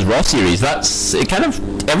SmackDown vs. Raw series. That's it. Kind of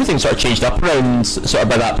everything sort of changed up around sort of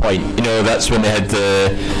by that point. You know, that's when they had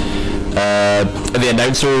the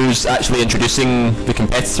announcers actually introducing the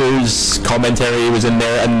competitors. Commentary was in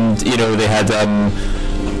there, and you know they had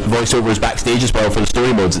voiceovers backstage as well for the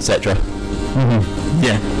story modes, etc.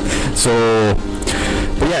 Yeah. So.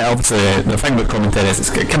 But yeah, obviously the thing about commentary is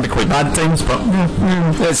it can be quite bad at times, but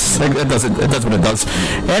it does what it does.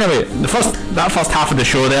 Anyway, that first half of the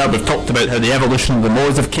show there, we've talked about how the evolution of the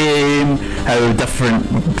modes have came,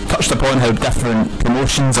 touched upon how different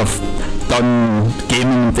promotions have done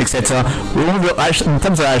gaming, etc. We won't in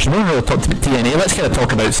terms of actually, we won't really talk about TNA. Let's kind of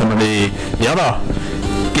talk about some of the other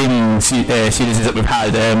gaming series that we've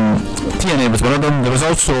had. TNA was one of them. There was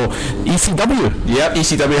also ECW. Yep,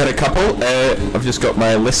 ECW had a couple. I've just got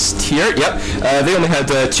my list here. Yep, they only had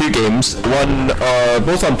 2 games. One,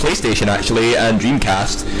 both on PlayStation actually, and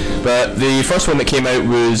Dreamcast. But the first one that came out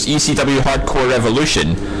was ECW Hardcore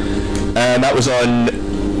Revolution. And that was on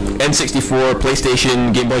N64,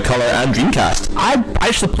 PlayStation, Game Boy Color, and Dreamcast. I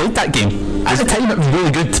actually played that game. At the time, it was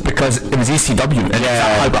really good because it was ECW, and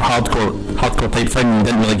Yeah. it's that hardcore type thing you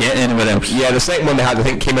didn't really get anywhere else. Yeah, the second one they had, I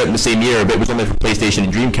think, came out in the same year, but it was only for PlayStation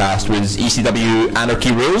and Dreamcast, was ECW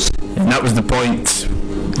Anarchy Rules. And that was the point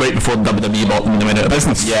right before WWE bought them and they went out of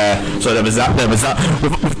business. Yeah. So there was that.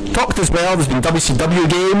 We've talked as well. There's been WCW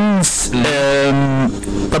games.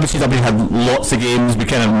 WCW had lots of games. We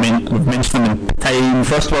kind of we've mentioned them in time.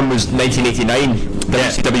 First one was 1989,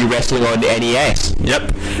 WCW Wrestling on NES.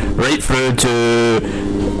 Yep. Right through to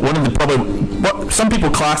one of the probably what some people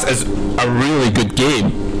class as a really good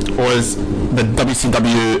game was the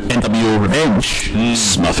WCW NWO Revenge.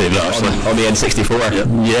 It's my favourite actually. On the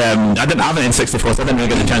N64. Yeah, I didn't have an N64, so I didn't really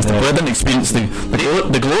get the chance to play. I didn't experience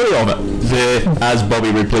the glory of it. As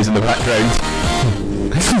Bobby Roode plays in the background.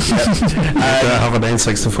 I have an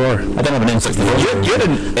N64. I didn't have an N64. You had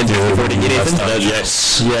an N64, didn't you, Nathan?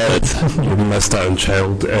 Yes. Yeah. You missed out on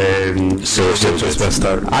child. So just missed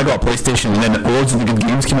out. I got a PlayStation and then loads of the good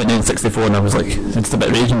games came out in N64 and I was like, it's a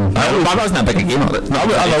bit raging. I wasn't that big a gamer.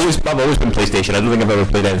 I've always been PlayStation. I don't think I've ever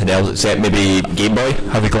played anything else except maybe Game Boy.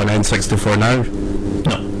 Have you got an N64 now?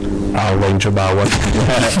 No. I'll lounge about one.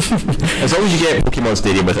 As long as you get Pokemon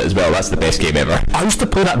Stadium with it as well, that's the best game ever. I used to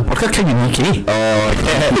play that in Burger King in UK. Oh,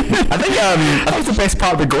 yeah. I think that was the best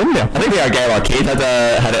part of the going there. I think the Argyle Arcade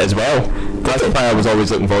had it as well. That's why I was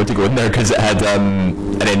always looking forward to going there, because it had an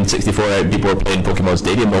N64 out and people were playing Pokemon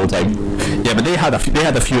Stadium the whole time. Yeah, but they had a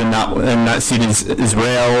few in that series as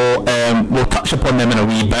well. We'll touch upon them in a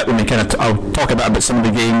wee bit when we I'll talk about some of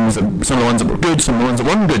the games, some of the ones that were good, some of the ones that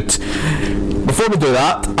weren't good. Before we do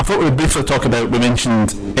that, I thought we would briefly talk about, we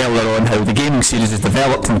mentioned earlier on how the gaming series has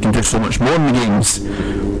developed and can do so much more in the games.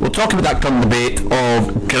 We'll talk about that current debate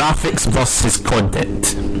of graphics versus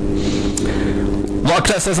content. A lot of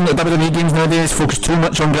criticism that WWE games nowadays focus too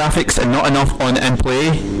much on graphics and not enough on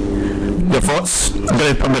in-play. Your thoughts? I'm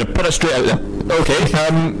going to put it straight out there. Okay.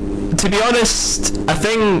 To be honest, I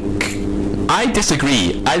think I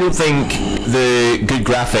disagree. I don't think the good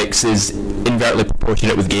graphics is invertly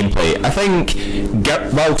proportionate with gameplay. I think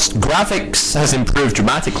whilst graphics has improved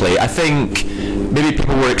dramatically, I think maybe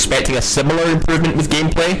people were expecting a similar improvement with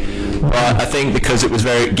gameplay, but I think because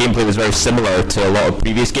gameplay was very similar to a lot of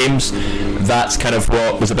previous games, that's kind of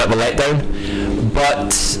what was a bit of a letdown.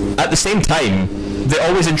 But at the same time, they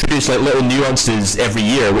always introduce like little nuances every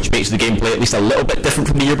year, which makes the gameplay at least a little bit different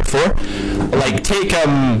from the year before. Like take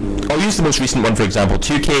I'll use the most recent one for example,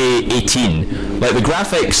 2K18. Like the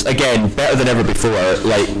graphics again better than ever before,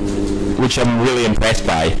 like which I'm really impressed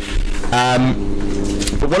by.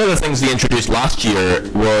 But one of the things they introduced last year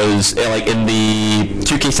was like in the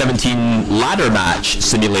 2K17 ladder match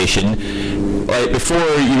simulation. Like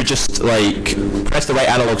before, you would just like press the right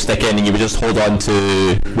analog stick in, and you would just hold on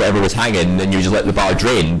to whatever was hanging, and you would just let the bar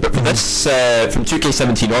drain. But for this, from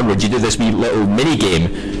 2K17 onwards, you do this wee little mini game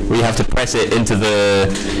where you have to press it into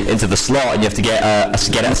the slot, and you have to get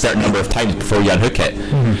it a certain number of times before you unhook it.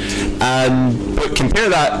 But compare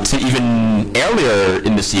that to even earlier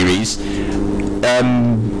in the series,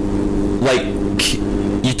 like.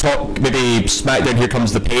 You talk maybe SmackDown Here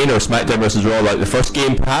Comes the Pain or SmackDown vs Raw, like the first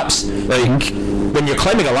game perhaps. Like when you're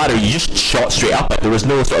climbing a ladder, you just shot straight up it. There was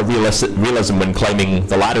no sort of realism when climbing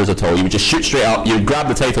the ladders at all. You would just shoot straight up. You would grab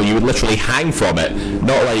the title. You would literally hang from it,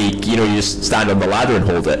 not like you just stand on the ladder and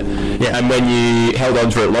hold it. Yeah. And when you held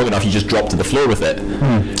on to it long enough, you just dropped to the floor with it.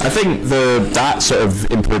 I think that sort of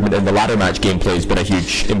improvement in the ladder match gameplay has been a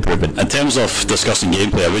huge improvement. In terms of discussing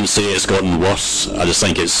gameplay, I wouldn't say it's gotten worse. I just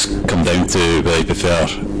think it's come down to whether you prefer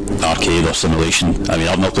arcade or simulation. I mean,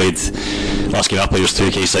 I've not played, last game I played was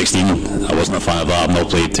 2K16, I wasn't a fan of that. I've not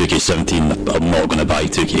played 2K17, I'm not going to buy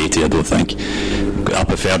 2K80, I don't think. I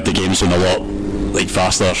preferred the games on a lot like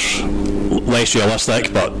faster, less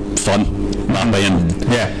realistic, but fun, in my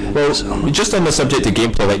opinion. Yeah, well, just on the subject of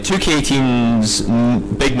gameplay, like 2K18's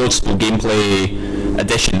big noticeable gameplay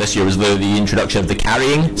addition this year was the introduction of the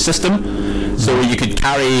carrying system. So you could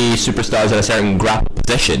carry superstars in a certain grapple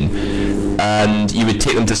position, and you would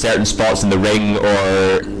take them to certain spots in the ring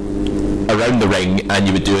or around the ring, and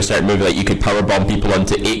you would do a certain move, like you could powerbomb people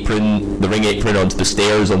onto the ring apron, onto the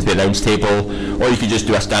stairs, onto the announce table, or you could just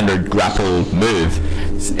do a standard grapple move,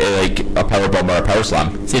 like a powerbomb or a power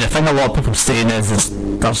slam. See, the thing a lot of people saying is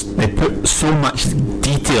they put so much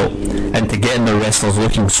detail into getting the wrestlers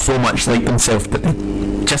looking so much like themselves, but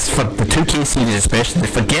just for the 2K series especially, they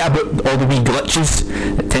forget about all the wee glitches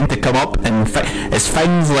that tend to come up, and it's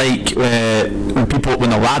things like when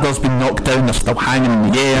the ladder's been knocked down, they're still hanging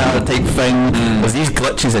in the air type thing. There's these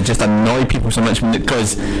glitches that just annoy people so much,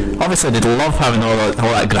 because obviously they'd love having all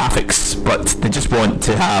that graphics, but they just want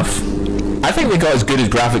to have... I think they got as good as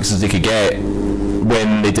graphics as they could get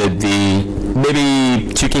when they did the maybe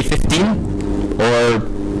 2K15 or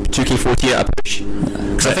 2K14 at a push.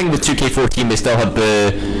 Because I think with 2K14 they still had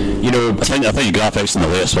the, I think the graphics in the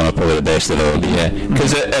latest one are probably the best of all. Yeah,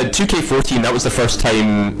 because at 2K14 that was the first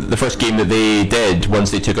game that they did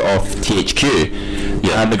once they took it off THQ.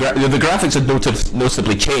 Yeah. And the graphics had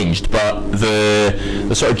noticeably changed, but the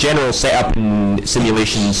sort of general setup and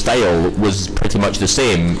simulation style was pretty much the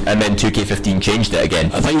same, and then 2K15 changed it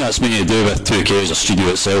again. I think that's mainly to do with 2K as a studio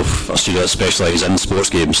itself, a studio that specialises in sports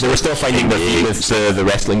games. They were still finding their feet with the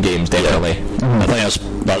wrestling games, definitely. Yeah. I think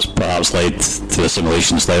that's perhaps led to the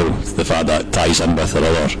simulation style, the fact that it ties in with their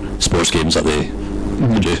other sports games that they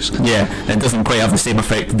produce. Yeah, it doesn't quite have the same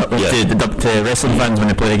effect to wrestling fans when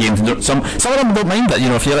they play the games. Some of them don't mind it,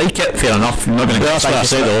 if you like it, fair enough. You're not going to that's what I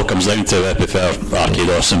said, it all comes down to I prefer arcade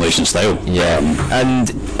or simulation style. Yeah, and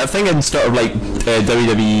I think in sort of like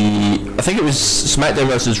WWE, I think it was SmackDown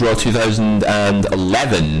vs Raw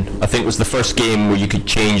 2011, I think was the first game where you could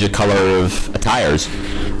change the colour of attires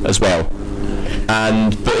as well.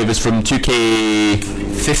 But it was from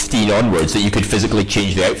 2K15 onwards that you could physically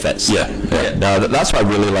change the outfits. Yeah. Now that's what I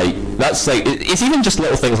really like. That's like it's even just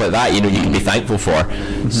little things like that you can be thankful for.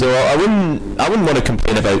 So I wouldn't want to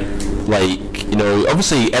complain about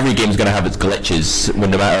obviously every game's going to have its glitches,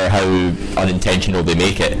 no matter how unintentional they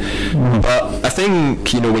make it. But I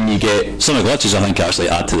think when you get some of the glitches, I think actually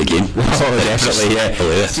add to the game. Definitely,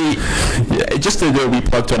 yeah. See, just to do a wee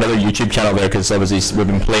plug to another YouTube channel there, because obviously we've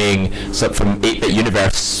been playing from 8-Bit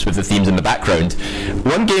Universe with the themes in the background.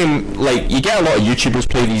 One game, like you get a lot of YouTubers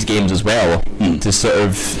play these games as well to sort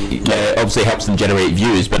of obviously helps them generate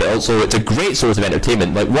views, but it's a great source of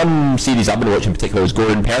entertainment. Like one series I've been watching in particular is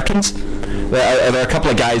Goran Perkins. There are a couple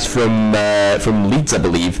of guys from Leeds, I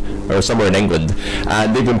believe, or somewhere in England,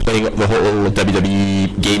 and they've been playing the whole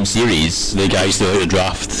WWE game series. The guys do the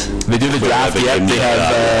draft. They do the draft, yeah. They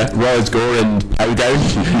have Rollins Gore and Pow Down,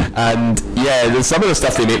 and some of the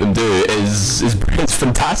stuff they make them do is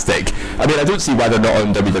fantastic. I mean, I don't see why they're not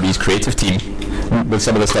on WWE's creative team with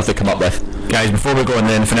some of the stuff they come up with. Guys, before we go on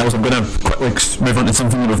to anything else, I'm going to quickly move on to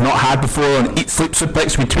something that we've not had before on Eat, Sleep,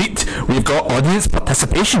 Suplex, Retweet. We've got audience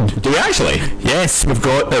participation. Do we actually? Yes, we've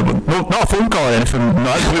got, no, not a phone call or anything.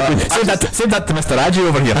 No, save that to Mr. Raji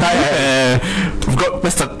over here. We've got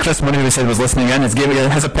Mr. Chris Money, who said was listening in, his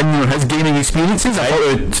opinion on his gaming experiences. I thought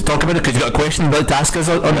we would talk about it because you've got a question you'd like to ask us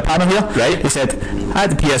on the panel here. Right. He said, I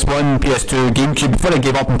had the PS1, PS2, GameCube before I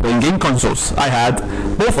gave up on playing game consoles. I had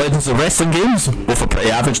both Legends of Wrestling games, both were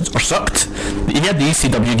pretty average or sucked. He had the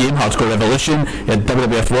ECW game, Hardcore Revolution, he had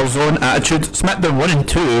WWF Warzone, Attitude, SmackDown 1 and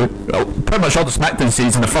 2, well, pretty much all the SmackDown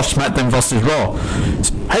series and the first SmackDown vs Raw.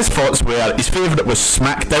 His thoughts were, his favourite was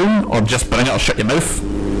SmackDown, or Just Bring It or Shut Your Mouth.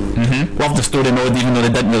 Loved the story mode even though they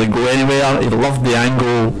didn't really go anywhere. He loved the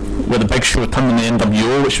angle where the Big Show turned on the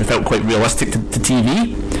NWO, which felt quite realistic to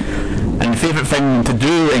TV. And the favourite thing to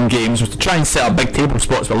do in games was to try and set up big table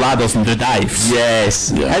spots with ladders and do dives.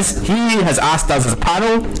 Yes. He has asked us as a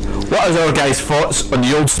panel, what is our guys' thoughts on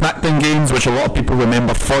the old SmackDown games, which a lot of people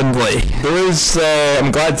remember fondly?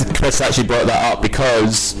 I'm glad Chris actually brought that up,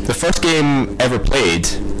 because the first game ever played,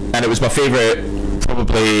 and it was my favourite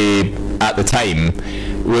probably at the time,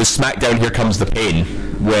 was SmackDown Here Comes the Pain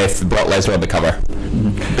with Brock Lesnar on the cover.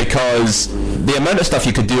 Because the amount of stuff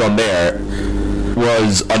you could do on there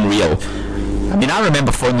was unreal. I mean, I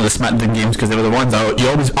remember fondly the SmackDown games because they were the ones I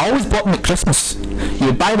always bought them at Christmas. You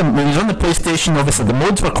would buy them when he was on the PlayStation. Obviously the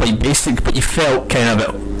modes were quite basic, but you felt kind of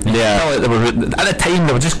at the time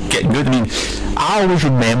they were just getting good. I mean, I always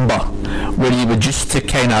remember where you would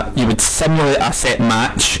you would simulate a set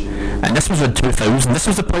match, and this was in 2000. This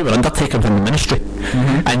was the point where Undertaker was in the Ministry,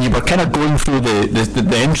 and you were kind of going through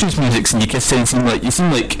the entrance musics, and you could seem like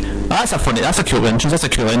that's a cool entrance,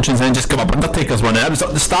 and then just come up Undertaker's one. And it was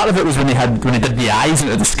the start of it was when he did the eyes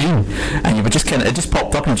into the screen, and you would just it just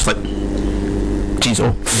popped up and just like, jeez,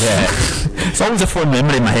 it's always a fond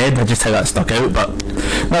memory in my head. I just how that stuck out, but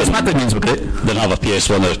no, SmackDown games were great. Didn't have a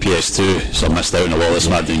PS1 or a PS2, so I missed out on a lot of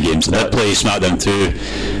SmackDown games. I did play SmackDown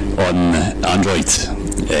 2 on Android.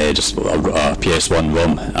 I've got a PS1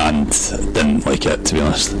 ROM and didn't like it, to be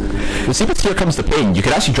honest. Well, see, with Here Comes the Pain, you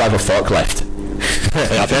could actually drive a forklift.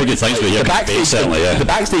 I've heard good things about the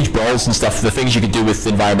backstage brawls and stuff, the things you could do with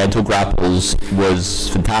environmental grapples was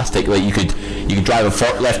fantastic. Like you could drive a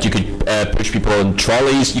forklift, you could push people on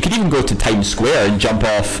trolleys, you could even go to Times Square and jump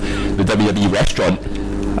off the WWE restaurant.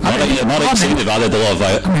 I'm not excited they've added a lot of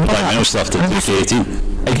environmental stuff to 2K18.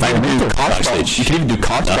 You can even do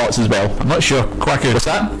card spots as well. I'm not sure. Quacker. What's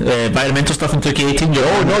that? Environmental stuff in 2K18. You can do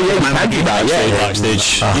that. Yeah,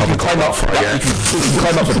 backstage. You can climb up. You can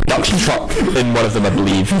climb up a production truck in one of them, I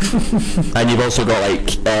believe. And you've also got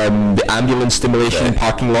the ambulance stimulation,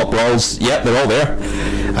 parking lot brawls. Yeah, they're all there.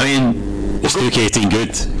 I mean, is 2K18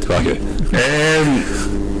 good, Quacker?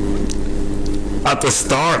 At the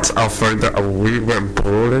start, I found it a wee bit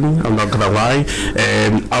boring. I'm not gonna lie.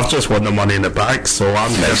 I've just won the Money in the Bank, so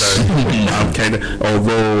I'm kind of.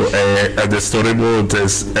 Although in the story mode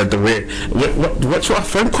is the way, which I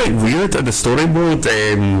found quite weird in the story mode.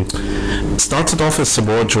 Started off as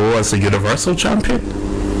Samoa Joe as the Universal Champion,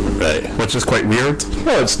 right? Which is quite weird.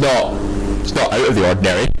 Well, it's not out of the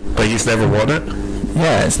ordinary, but he's never won it.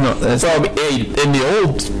 Yeah, it's not. Well, in the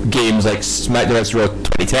old games like SmackDown vs Raw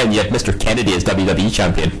 2010, you had Mr. Kennedy as WWE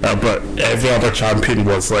champion. But every other champion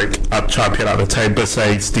was like a champion at the time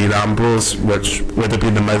besides Dean Ambrose, which would have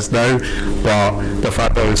been the Miz now. But the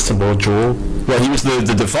fact that it was Samoa Joe. Well, he was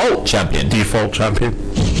the default champion. Exactly.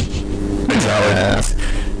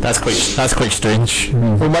 That's quite strange.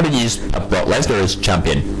 Well, why did you use Brock Lesnar as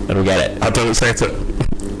champion? I don't get it. I don't set it.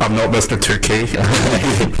 I'm not Mr. 2K.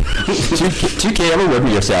 2K, have a word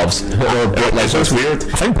with yourselves. Brock Lesnar's weird.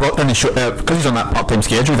 I think Brock didn't show because he's on that part-time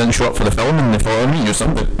schedule. He didn't show up for the film, and they thought, I mean, or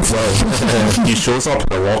something. Well, he shows up in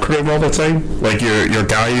the locker room all the time. Like your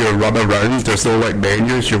guy, you run around. There's no like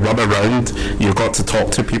menus. You run around. You've got to talk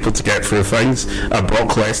to people to get through things. And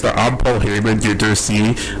Brock Lesnar and Paul Heyman, you do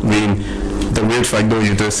see. I mean, the weird thing though,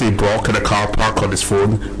 you do see Brock in a car park on his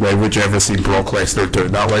phone. When would you ever see Brock Lesnar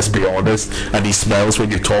doing that? Let's be honest. And he smiles when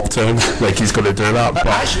you talk to him like he's going to do that. But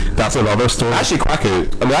that's another story. Actually,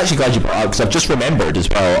 Quacker, I'm actually glad you brought it up because I've just remembered as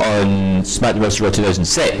well on SmackDown vs Raw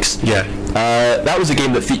 2006. Yeah. That was a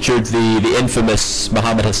game that featured the infamous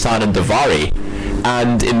Muhammad Hassan and Daivari,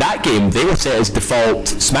 and in that game they were set as default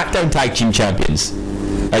SmackDown Tag Team Champions.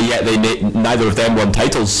 Yet neither of them won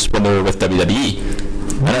titles when they were with WWE.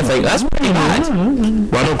 And I think that's pretty bad.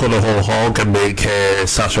 Why not go the whole hog and make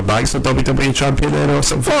Sasha Banks a WWE champion then or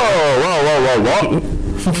something? Whoa, what?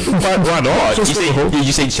 Why not?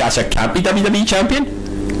 You say Sasha can't be WWE champion?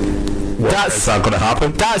 Is that going to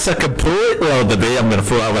happen? That's a complete other debate. I'm going to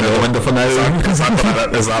throw that out the window for now.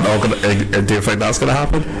 Is that all going to... Do you think that's going to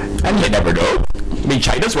happen? And you never know. I mean,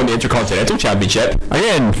 China's won the Intercontinental Championship.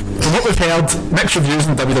 Again, from what we've heard, mixed reviews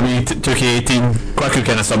in WWE 2K18. Kwaku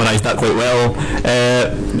kind of summarised that quite well.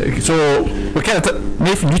 So we kind of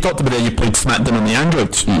Nathan, you talked about it. You played SmackDown on the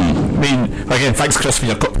Android. I mean, again, thanks Chris for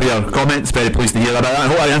your comments. Very pleased to hear about that. I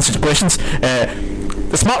hope I answered your questions.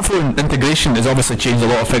 The smartphone integration has obviously changed a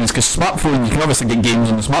lot of things, because smartphone, you can obviously get games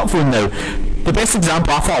on the smartphone now. The best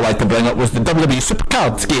example I thought I'd like to bring up was the WWE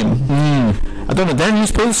Supercards game. I don't know, did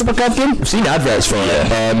you play the Supercard game? I've seen adverts for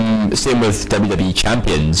it. Same with WWE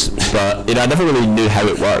Champions, but I never really knew how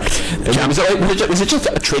it worked. Was it just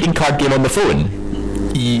a trading card game on the phone?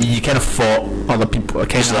 You kind of fought other people. I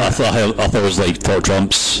thought it was like Top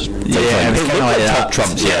Trumps. Yeah, it was kind of like that. Top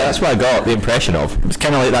Trumps. Yeah, that's what I got the impression of. It was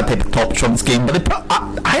kind of like that type of Top Trumps game, but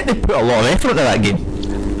I think they put a lot of effort into that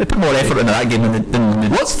game. They put more effort into that game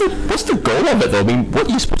than What's the goal of it though? I mean, what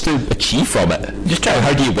are you supposed to achieve from it? Just try.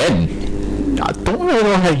 How do you win? I don't really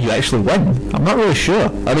know how you actually win. I'm not really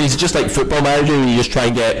sure. I mean, is it just like Football Manager where you just try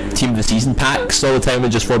and get Team of the Season packs all the time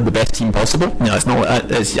and just form the best team possible? No, it's not.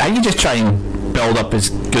 You just try and build up as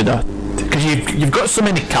good a... Because you've got so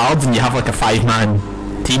many cards and you have like a 5-man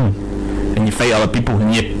team and you fight other people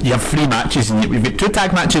and you have 3 matches and you've got 2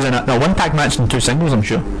 tag matches and 1 tag match and 2 singles, I'm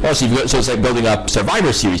sure. Oh, so it's like building a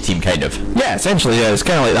Survivor Series team kind of? Yeah, essentially, yeah. It's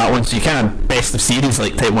kind of like that one. So you kind of best of series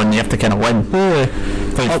like type one, you have to kind of win.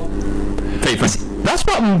 That's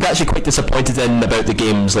what I'm actually quite disappointed in about the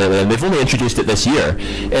games lately, and they've only introduced it this year,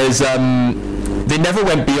 is they never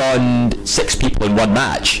went beyond 6 people in one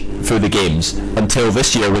match for the games until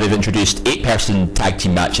this year, where they've introduced 8-person tag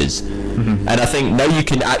team matches. And I think now you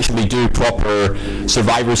can actually do proper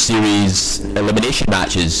Survivor Series elimination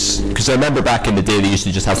matches, because I remember back in the day they used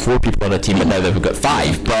to just have 4 people on a team, but now they've got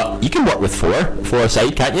 5. But you can work with 4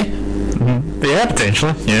 aside, can't you? Yeah,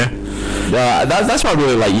 potentially. Yeah. That's what I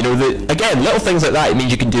really like. Again, little things like that. It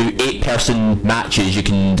means you can do 8-person matches. You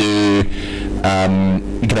can do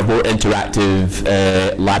you can have more interactive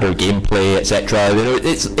ladder gameplay, etc.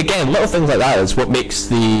 It's again little things like that. It's what makes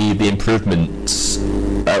the improvements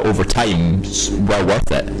over time well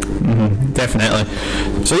worth it. Definitely.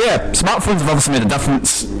 So yeah, smartphones have obviously made a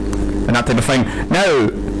difference and that type of thing. Now,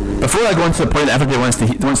 before I go on to the point that everybody wants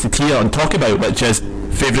to tear and talk about, which is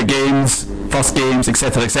favourite games, first games,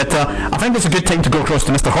 etc., etc., I think it's a good time to go across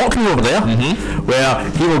to Mr. Hockney over there, where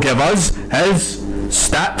he will give us his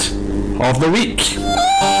stat of the week.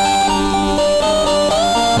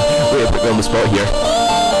 Wait, put me on the spot here.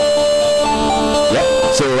 Yep.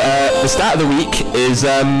 So the stat of the week is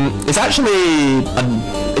it's actually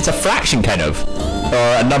it's a fraction kind of,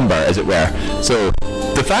 or a number as it were. So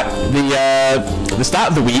the stat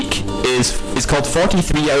of the week is called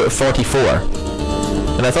 43 out of 44.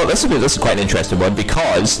 And I thought this is quite an interesting one,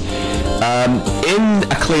 because in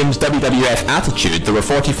Acclaim's WWF Attitude there were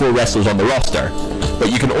 44 wrestlers on the roster,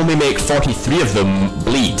 but you can only make 43 of them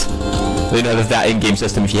bleed. That in-game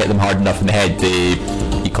system, if you hit them hard enough in the head,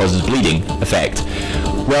 it causes bleeding effect.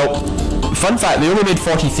 Well, fun fact, they only made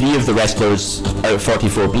 43 of the wrestlers out of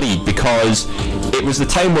 44 bleed because it was the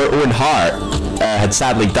time where Owen Hart had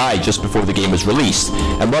sadly died just before the game was released,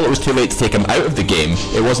 and while it was too late to take him out of the game,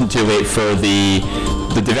 it wasn't too late for the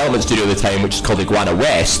development studio at the time, which is called Iguana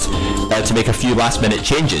West, to make a few last-minute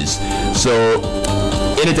changes. So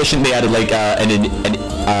in addition, they added like an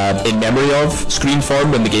in memory of screen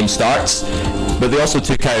form when the game starts, but they also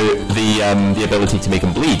took out the ability to make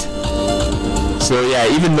him bleed. So yeah,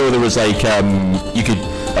 even though there was like you could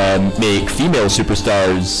make female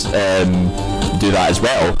superstars do that as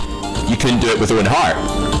well, you couldn't do it with Owen Hart.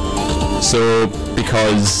 So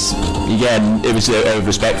because again, it was out of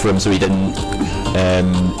respect for him, so he didn't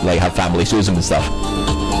have family sues him and stuff.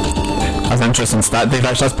 That's an interesting stat, Dave.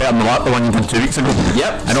 Actually, that's better than the one you did 2 weeks ago.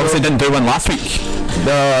 Yep. And obviously didn't do one last week.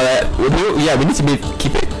 No, we need to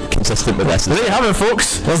keep it consistent with this. There you have it,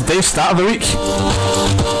 folks. That's Dave's stat of the week.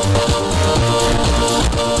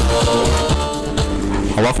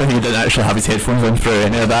 I love how he didn't actually have his headphones on for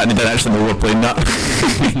any of that, and he didn't actually know we were playing that.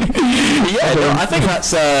 Yeah, no, I think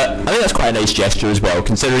that's quite a nice gesture as well,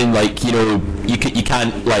 considering you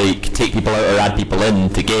can't take people out or add people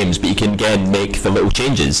into games, but you can again make the little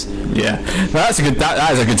changes. Yeah, that is a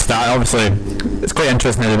good start. Obviously, it's quite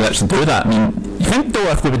interesting how they would actually do that. I mean, you think though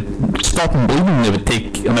if they would stop him bleeding, they would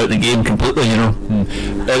take him out of the game completely,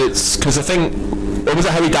 It's because I think, what was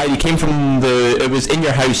it, how he died? He came from it was In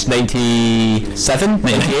Your House 97,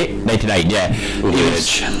 98, 99, yeah.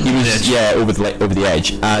 Over the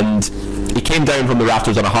edge, and he came down from the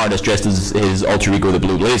rafters on a harness dressed as his alter ego, the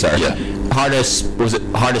Blue Blazer. Yeah. Harness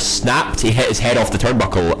snapped. He hit his head off the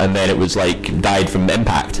turnbuckle, and then it was like died from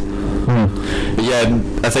impact. But yeah,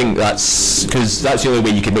 I think that's because that's the only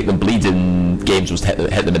way you can make them bleed in games was to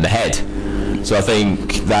hit them in the head. So I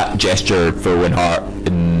think that gesture for Owen Hart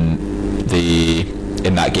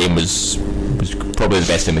in that game was probably the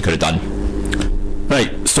best thing they could have done.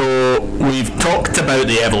 Right, so we've talked about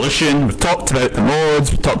the evolution, we've talked about the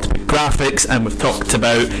mods, we've talked about graphics, and we've talked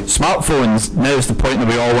about smartphones. Now is the point that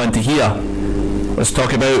we all want to hear. Let's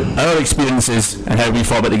talk about our experiences and how we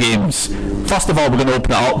thought about the games. First of all, we're going to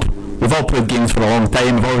open it up. We've all played games for a long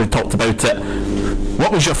time, we've already talked about it.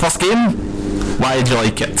 What was your first game? Why did you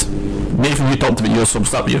like it? Nathan, you talked about yours, so we'll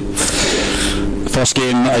start with you. First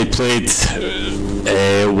game I played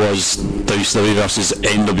was WCW vs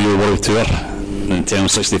NWO World Tour, Nintendo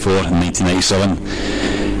 64 in 1997.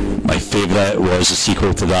 My favourite was the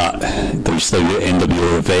sequel to that, WCW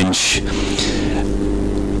NWO Revenge.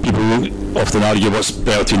 People often argue what's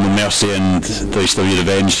better between the Mercy and WCW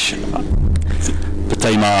Revenge. The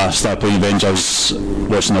time I started playing Revenge, I was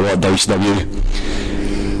watching a lot of WCW,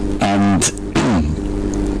 and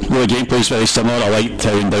the gameplay is very similar. I liked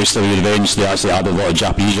how in WCW Revenge they actually added a lot of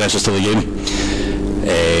Japanese wrestlers to the game.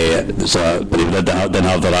 But they didn't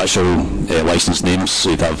have their actual licensed names.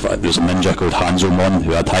 So there's a ninja called Hanzo Mon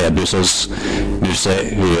who had Hayabusa's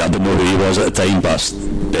moveset, who I didn't know who he was at the time, but that's the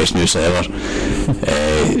best moveset ever.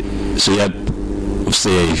 So yeah,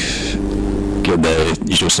 obviously got the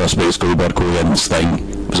usual suspects, Goldberg, Hogan, and Sting.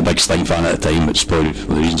 I was a big Sting fan at the time, which is probably one of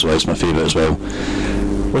the reasons why it's my favourite as well.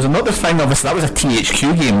 Was another thing, obviously, that was a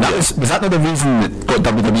THQ game. Was that not the reason that got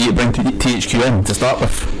WWE to bring THQ in to start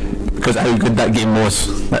with? Because of how good that game was.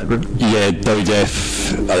 Yeah,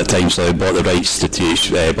 WWF at the time so bought the rights to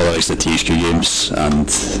THQ games, and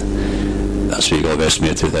that's where you got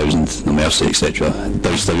WrestleMania 2000, No Mercy, etc.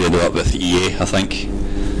 WCW ended up with EA, I think.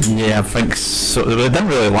 Yeah, I think so. It didn't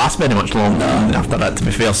really last very much longer after that, to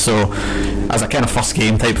be fair. So, as a kind of first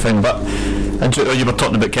game type thing, but you were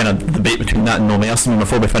talking about kind of the debate between that and No Mercy.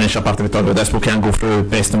 Before we finish up, after we talk about this, we'll kind of go through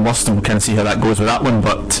best and worst and we'll kind of see how that goes with that one.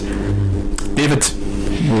 But David,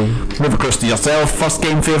 move across to yourself. First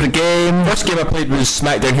game, favourite game? First game I played was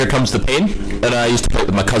SmackDown Here Comes the Pain, and I used to play it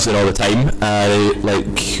with my cousin all the time.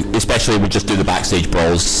 Especially we just do the backstage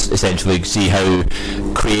brawls, essentially, see how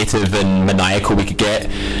creative and maniacal we could get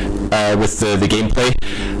with the gameplay.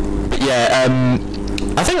 But yeah,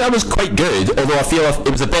 I think that was quite good, although I feel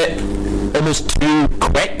it was a bit almost too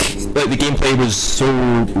quick. Like the gameplay was so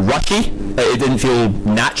rushy, it didn't feel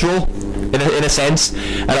natural in a sense.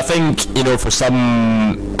 And I think, for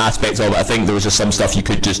some aspects of it, I think there was just some stuff you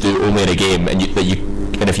could just do only in a game, and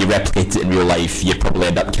if you replicate it in real life, you'd probably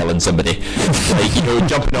end up killing somebody. Like,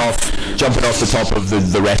 jumping off the top of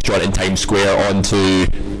the restaurant in Times Square onto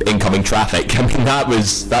incoming traffic. I mean,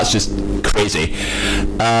 that's just crazy.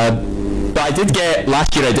 But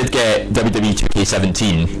last year I did get WWE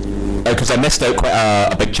 2K17. Because I missed out quite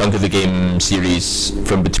a big chunk of the game series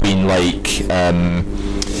from between,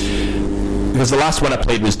 because the last one I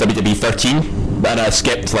played was WWE 13, and I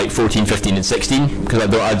skipped 14, 15 and 16 because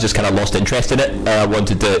I just kind of lost interest in it. I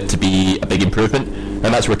wanted it to be a big improvement, and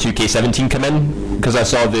that's where 2K17 come in, because I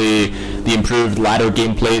saw the improved ladder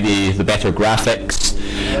gameplay, the better graphics,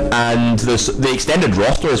 and the extended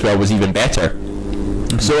roster as well was even better.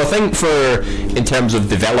 So I think in terms of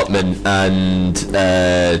development and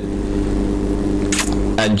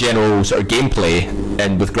general sort of gameplay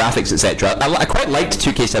and with graphics, etc., I quite liked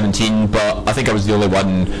 2K17, but I think I was the only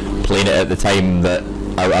one playing it at the time that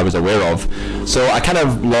I was aware of. So I kind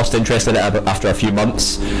of lost interest in it after a few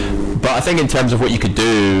months. But I think in terms of what you could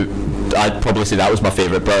do, I'd probably say that was my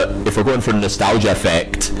favourite. But if we're going for a nostalgia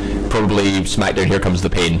effect, probably SmackDown Here Comes the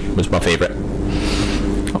Pain was my favourite.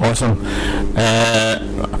 Awesome.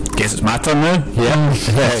 Guess it's my turn now. Yeah.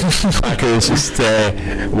 Quacker's just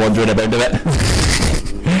wandering about a bit.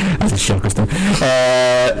 That's a shocker stuff.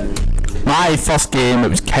 My first game, it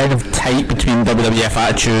was kind of tight between WWF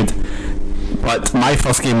Attitude, but my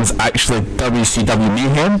first game was actually WCW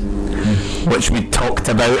Mayhem, which we talked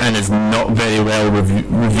about and is not very well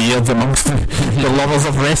revered amongst the lovers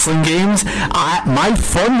of wrestling games. My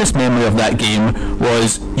fondest memory of that game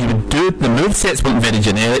was you would do the movesets weren't very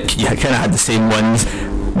generic. You kind of had the same ones.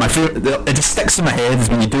 My favorite, it just sticks in my head, is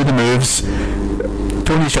when you do the moves.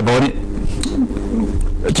 Tony Schiavone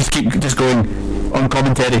just going on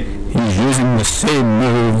commentary, he's using the same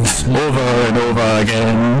moves over and over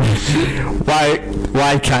again.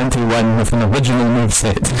 Why can't he win with an original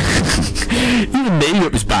moveset? Even they knew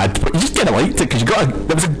it was bad, but you just kind of liked it because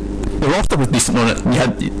there was the roster was decent on it.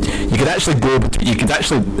 You could actually go between, you could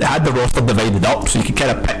actually had the roster divided up, so you could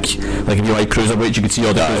kind of pick, like if you like cruiserweights, you could see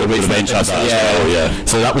all the cruiserweights.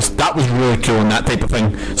 So that was really cool and that type of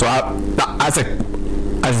thing. So as a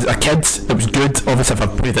kid, it was good. Obviously, if I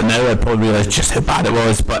played it now, I'd probably realise just how bad it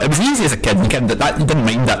was. But it was easy as a kid. You didn't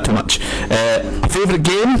mind that too much. A favourite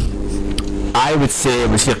game, I would say,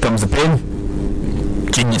 was Here Comes the Pain.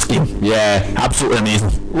 Genius game. Yeah, absolutely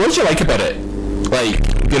amazing. What did you like about it? Like,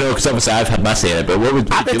 you know, because obviously I've had my say in it, but what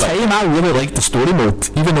would at the time I really liked the story mode,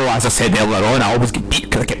 even though, as I said earlier on, I always get beat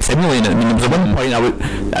because I kept simulating it. I mean, there was at one point I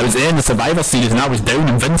was in the Survivor series and I was down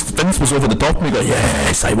and Vince was over the top of me going,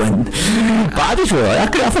 yes, I win. But I just really I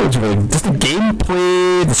thought it was really just the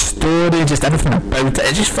gameplay, the story, just everything about it.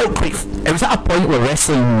 It just felt quite. It was at a point where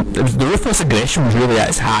wrestling, the ruthless aggression was really at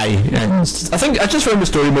its high, and I think I just found the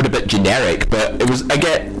story mode a bit generic, but it was,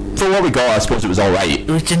 again, for what we got, I suppose it was alright. It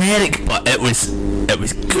was generic, but it was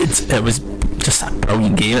good. It was just a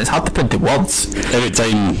brilliant game. It's hard to put into words. Every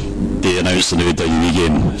time they announce a new WWE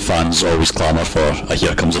game, fans always clamour for a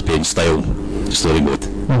Here Comes the Pain style story mode.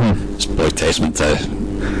 It's probably a testament to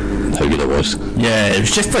how good it was. Yeah, it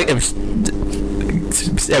was just like it was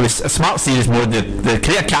a smart series mode. The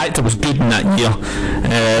creative character was good in that year.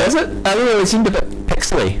 Was it? I don't know, it seemed a bit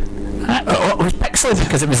pixely. It was pixelated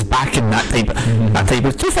because it was back in that type. That type. It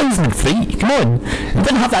was 2003. Come on, you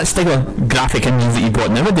didn't have that style of graphic engines that you got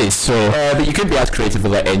nowadays. So, but you couldn't be as creative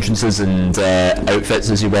with like entrances and outfits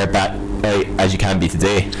as you were back as you can be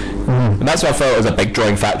today. And that's what I felt was a big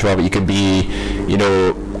drawing factor of it. You could be, you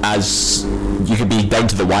know, as you could be down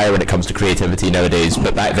to the wire when it comes to creativity nowadays,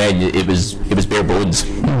 but back then it was bare bones.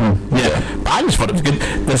 Yeah, but I just thought it was good.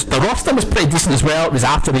 The roster was pretty decent as well. It was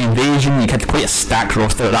after the invasion. You had quite a stacked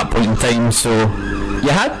roster at that point in time. So you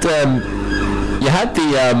had the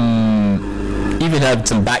even had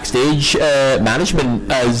some backstage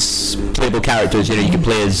management as playable characters. You know, you could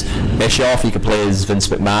play as Bischoff, you could play as Vince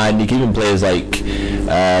McMahon, you could even play as like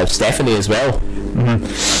Stephanie as well.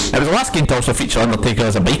 It was the last game to also feature Undertaker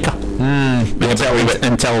as a biker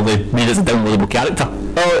until they made it a downloadable character.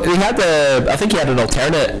 Oh, he had I think he had an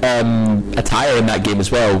alternate attire in that game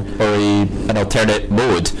as well, or an alternate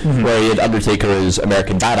mode where he had Undertaker as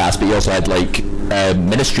American Badass, but he also had like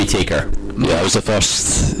Ministry Taker. Yeah, it was the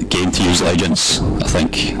first game to use Legends, I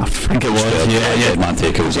think it was. Yeah. Man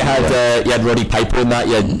Taker was. You had Roddy Piper in that.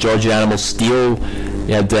 You had George the Animal Steel.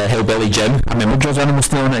 You had Hillbilly Jim. I remember George the Animal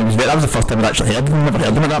Steel. That was the first time I'd actually heard of him. Never heard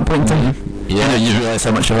of him at that point in time. Yeah, you realise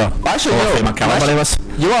how much of a caliber he was.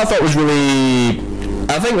 You know what I thought was really,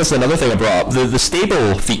 I think that's another thing I brought up, the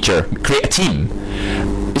stable feature, create a team.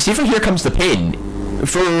 You see, for Here Comes the Pain,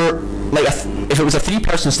 for like if it was a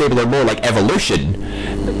 3-person stable or more, like Evolution,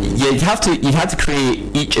 you'd had to create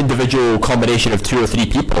each individual combination of 2 or 3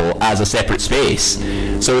 people as a separate space.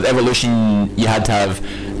 So with Evolution, you had to have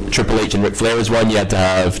Triple H and Ric Flair as one. You had to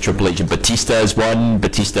have Triple H and Batista as one.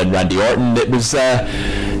 Batista and Randy Orton. That was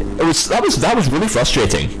really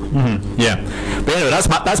frustrating. Yeah, but anyway, that's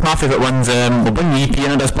my favourite ones. We'll bring the EP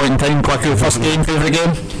in at this point in time. Quackoo, first game, favourite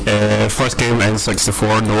game? First game,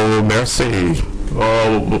 N64, No Mercy.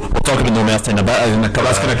 Oh, we'll talk about No Mercy in a bit.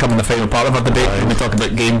 That's going to come in the final part of our debate when we talk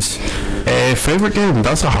about games. Favourite game?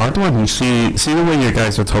 That's a hard one. You see the way you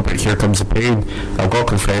guys are talking, Here Comes the Pain. I've got a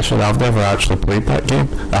confession, I've never actually played that game.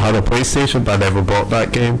 I had a PlayStation, but I never bought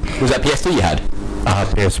that game. Was that PS2 you had? I had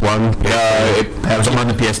PS1. It was on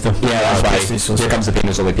the PS2. Yeah, that's right. Here Comes the Pain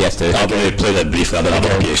was only PS2. I've only played it briefly. I didn't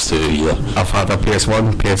have a PS2 either. I've had a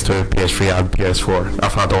PS1, PS2, PS3 and PS4.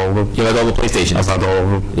 I've had all of them. You had all the PlayStations? I've had all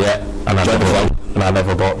of them. Yeah. And I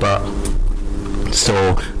never bought that.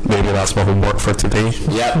 So maybe that's my homework for today.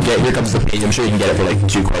 Yeah, Here Comes the Pain. I'm sure you can get it for like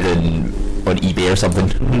 £2 on eBay or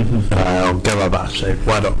something. I'll give it a bash.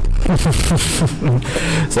 Why not?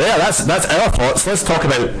 So yeah, that's our thoughts. Let's talk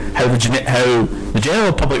about how the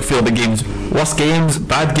general public feel about games. Worst games,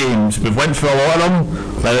 bad games. We've went through a lot of them.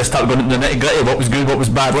 Now let's start going into the nitty gritty. What was good, what was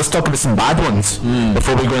bad. Let's talk about some bad ones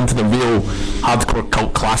before we go into the real hardcore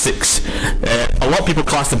cult classics. A lot of people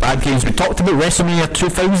class the bad games. We talked about WrestleMania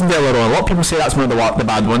 2000 earlier on. A lot of people say that's one of the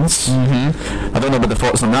bad ones. I don't know about the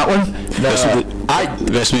thoughts on that one.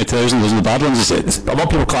 WrestleMania 2000 wasn't the bad ones, is it? A lot of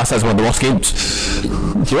people class that as one of the worst games. Do you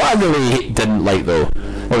know what I really didn't like though?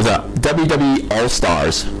 What was that? WWE All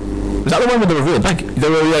Stars. Was that the one where they were really big? They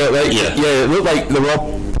were it looked like they were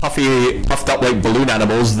all puffed up like balloon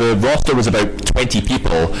animals. The roster was about 20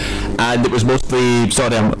 people, and it was mostly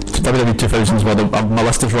WWE 2000 as well. My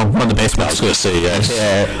list is wrong. One of the best ones. I was going to say yes.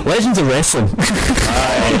 Legends of Wrestling.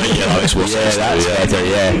 That's better.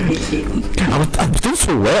 Yeah. I was doing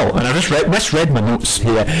so well, and I just misread my notes.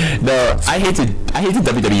 Yeah. No, I hated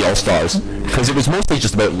WWE All Stars because it was mostly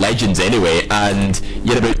just about legends anyway, and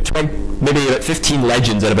you had about 20, maybe about 15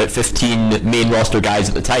 legends and about 15 main roster guys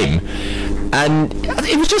at the time, and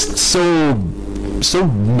it was just so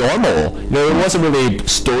normal. There wasn't really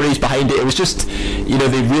stories behind it. It was just, they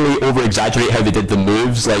really over-exaggerate how they did the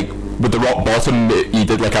moves. Like with the rock bottom, you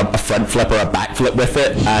did like a front flip or a back flip with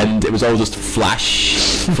it, and it was all just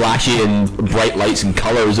flashy and bright lights and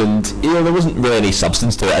colours, and there wasn't really any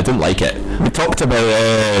substance to it. I didn't like it. We talked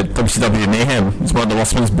about WCW Mayhem. It's one of the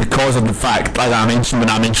worst ones because of the fact, as I mentioned when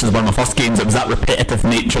I mentioned one of my first games, it was that repetitive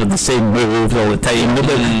nature of the same moves all the time.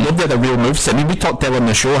 Nobody had a real moveset. I mean, we talked earlier on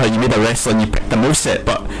the show how you made a wrestler and you picked a moveset,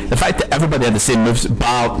 but the fact that everybody had the same moves,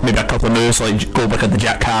 bar maybe a couple of moves like Goldberg had the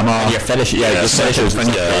jackhammer. And your finish, your finisher was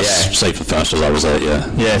Safe for finishers, that was it,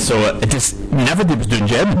 Yeah, so it just, everybody was doing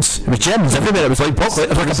Germans. It was Germans everywhere. It was like Brock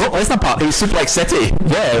Lesnar part. It was Suplex City.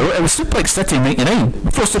 Yeah, it was Suplex City in '99.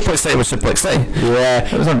 Before Suplex City was Suplex City. Yeah.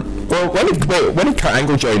 It was when did Kurt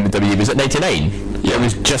Angle join the WWE? Was it '99? Yeah, it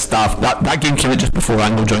was just after that game came out just before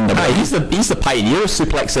Angle joined WWE. He's the pioneer of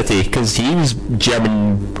Suplex City because he was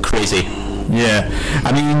German crazy. Yeah,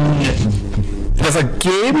 I mean, there's a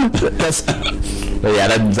game that's. Yeah,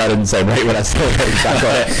 that didn't sound right when I said it.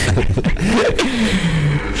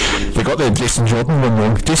 They got the Jason Jordan one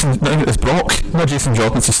wrong. It's Brock, not Jason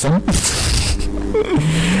Jordan, it's his son.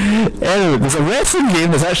 Anyway, there's a wrestling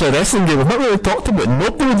game. There's actually a wrestling game we've not really talked about.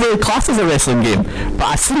 Nobody would really class as a wrestling game, but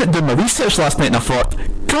I seen it doing my research last night and I thought,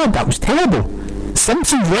 God, that was terrible.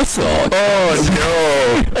 Simpsons Wrestling. Oh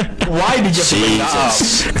no! Why did you bring that up?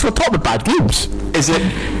 Because we're talking about bad games. Is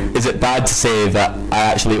it bad to say that I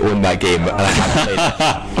actually own that game and I haven't played it?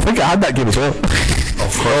 I think I had that game as well.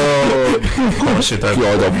 Of course you did.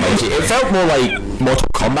 God almighty. It felt more like Mortal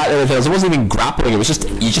Kombat than anything else. It wasn't even grappling, it was just,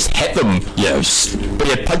 you just hit them. Yeah, but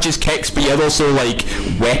you had punches, kicks, but you had also like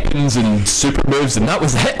weapons and super moves, and that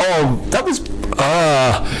was it. Oh, that was...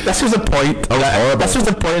 this was the point. This was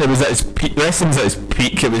the point. It was at its peak. Wrestling's at its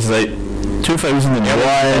peak. It was like 2001.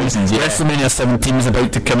 WrestleMania 17 was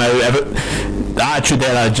about to come out. The Attitude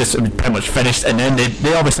Era just pretty much finished, and then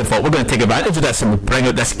they obviously thought, we're going to take advantage of this and we'll bring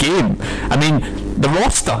out this game. I mean, the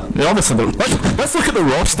roster. Let's look at the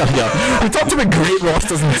roster here. We talked about great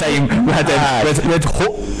rosters in time. We had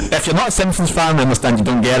if you're not a Simpsons fan, I understand you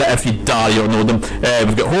don't get it. If you are, you'll know them.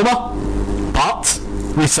 We've got Homer, Bart,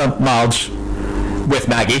 Lisa, Marge. With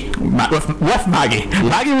Maggie. With Maggie.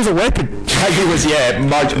 Maggie was a weapon.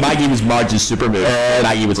 Maggie was Marge's super move.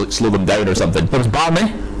 Maggie would like, slow them down or something. There was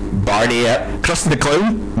Barney, yeah. Krusty the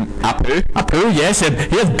Clown, Apu, yes, he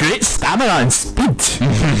had great stamina and speed.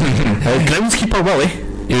 Groundskeeper Willie,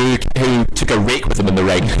 who took a rake with him in the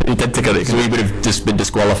ring. He did take a rake. So he would have just been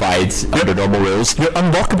disqualified under normal rules. Your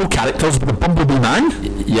unlockable characters were the Bumblebee Man.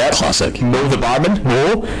 Yeah, classic. Mo the Barman.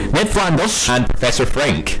 Ned Flanders. And Professor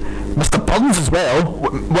Frank. Mr. Burns as well.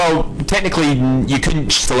 Well, technically you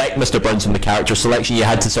couldn't select Mr. Burns from the character selection. You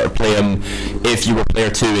had to sort of play him if you were player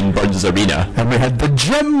 2 in Burns' arena. And we had the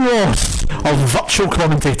Jim Ross of virtual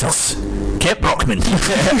commentators, Kent Brockman.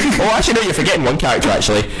 Oh, actually no, you're forgetting one character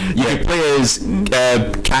actually. You could play as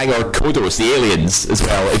Kang or Kodos, the aliens, as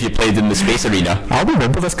well, if you played in the space arena. I'll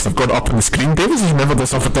remember this because I've got it up on the screen. Davis has remembered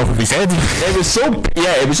this off the top of his head.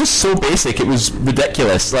 It was just so basic, it was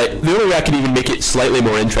ridiculous. Like, the only way I could even make it slightly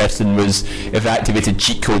more interesting was if I activated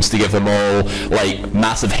cheat codes to give them all like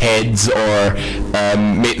massive heads or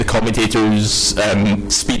make the commentators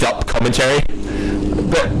speed up commentary.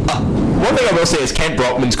 But one thing I will say is Kent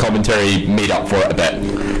Brockman's commentary made up for it a bit.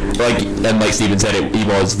 Like Stephen said, he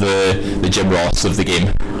was the Jim Ross of the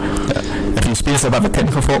game. If you experience a bit of a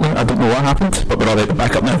technical fault now, I don't know what happened, but we're alright, we're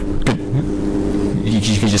back up now. Good.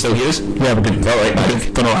 Can you still hear us? Yeah, we're good. Alright,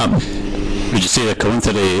 don't know what happened. Would you say the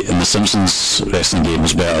commentary in the Simpsons wrestling game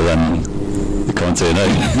was better than the commentary now?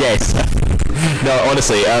 Yes. No,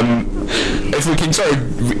 honestly, if we can sort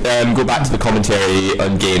of go back to the commentary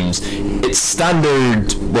on games, it's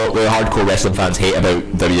standard what the hardcore wrestling fans hate about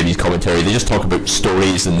WWE's commentary. They just talk about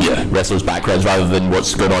stories and wrestlers' backgrounds rather than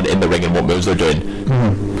what's going on in the ring and what moves they're doing.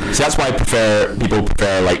 Mm-hmm. So that's why people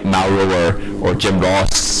prefer like Mauro or Jim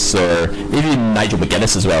Ross or even Nigel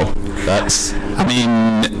McGuinness as well.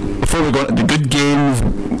 Before we go into the good games,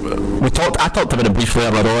 I talked about it briefly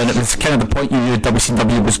earlier on. It was kind of the point you knew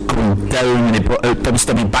WCW was going down when they brought out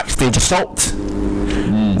WCW Backstage Assault,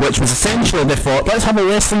 which was essentially they thought, let's have a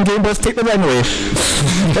wrestling game, but let's take the ring away.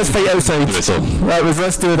 Let's fight outside.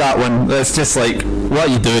 Let's do that one. It's just like, what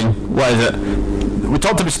are you doing? What is it? We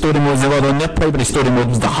talked about story modes earlier on. Their primary story mode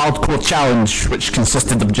was the Hardcore Challenge, which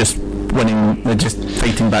consisted of just winning, just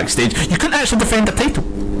fighting backstage. You couldn't actually defend the title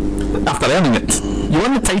after earning it. You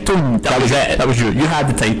won the title and that was it. That was you. You had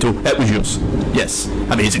the title. It was yours. Yes.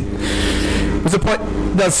 Amazing. was the point.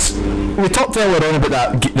 We talked earlier on about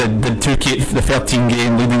that the 13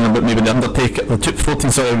 game leading about maybe the Undertaker. The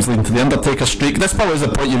 14 was leading to the Undertaker streak. This probably was the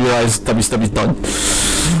point you realise WCW's done.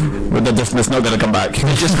 It's not going to come back.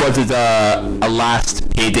 You just wanted a last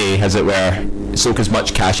payday, as it were. Soak as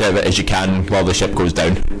much cash out of it as you can while the ship goes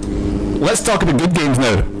down. Let's talk about good games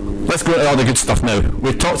now. Let's go to all the good stuff now.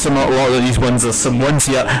 We've talked about a lot of these ones. There's some ones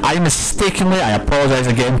here. I apologise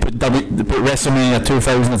again, put WrestleMania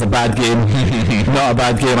 2000 as a bad game. Not a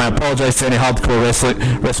bad game. I apologise to any hardcore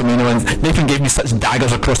WrestleMania ones. Nathan gave me such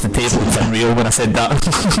daggers across the table. It's unreal when I said that.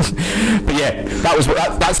 But yeah,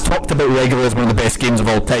 that's talked about regularly as one of the best games of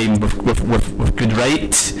all time with good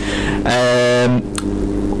right.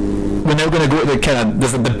 We're now going to go to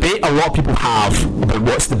there's a debate a lot of people have about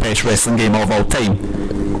what's the best wrestling game of all time.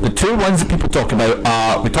 The two ones that people talk about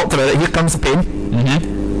are, we talked about it, Here Comes the Pain,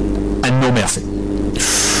 and No Mercy.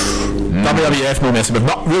 WWF No Mercy. We've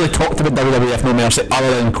not really talked about WWF No Mercy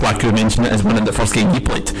other than Kwaku mentioned it as one of the first game he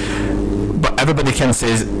played. But everybody kind of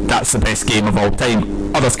says that's the best game of all time.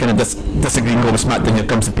 Others kind of disagree and go with SmackDown Here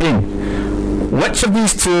Comes the Pain. Which of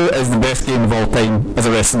these two is the best game of all time as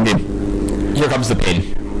a wrestling game? Here Comes the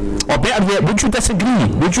Pain. Or better yet, would you disagree?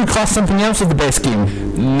 Would you class something else as the best game?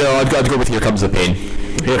 No, I'd go with Here Comes the Pain.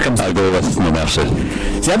 I'll go with No Mercy.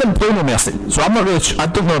 See, I didn't play No Mercy, so I'm not really I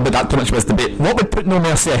don't know about that too much of this debate. What would put No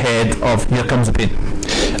Mercy ahead of Here Comes the Pain?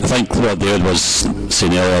 I think what David was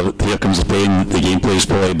saying earlier, Here Comes the Pain, the gameplay is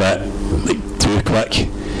probably a bit too quick.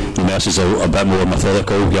 No Mercy's a bit more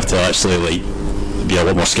methodical. You have to actually be a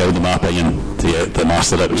lot more skilled in mapping and to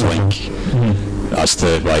master it, was as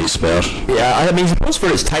to why it's better. Yeah, I mean, suppose for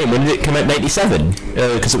its time, when did it come out? 97?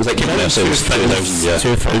 Because it was like 2000, yeah.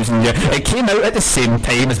 2000, yeah. It came out at the same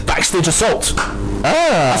time as Backstage Assault.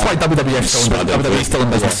 That's why WWF still in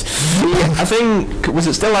business. Yeah, I think, was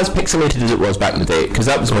it still as pixelated as it was back in the day? Because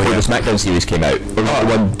that was before the SmackDown series came out, or was it the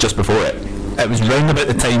one just before it? It was round about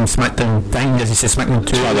the time SmackDown, as you say, SmackDown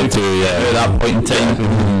 2, SmackDown 2, yeah. At that point in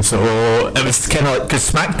time. So it was kind of like, because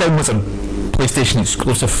SmackDown was a PlayStation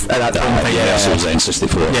exclusive at that point in time. Yeah, so it was the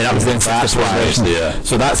N64. Yeah, that was the N64 version. Yeah.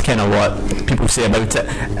 So that's kind of what people say about it.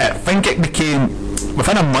 I think it became,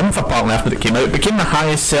 within a month apparently after it came out, it became the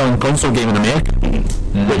highest selling console game in America,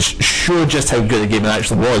 which showed just how good a game it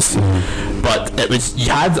actually was. But it was, you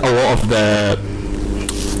had a lot of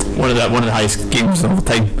one of the highest games of all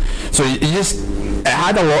time. So it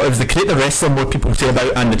had a lot of the creative wrestling mode people say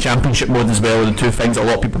about, and the championship mode as well, the two things a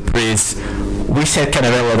lot of people praise. We said kind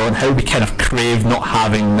of earlier on how we kind of crave not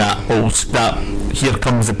having that Here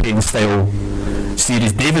Comes the Pain style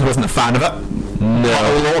series. David wasn't a fan of it. No. But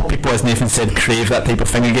a lot of people, as Nathan said, crave that type of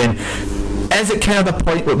thing again. Is it kind of the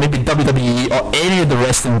point where maybe WWE or any of the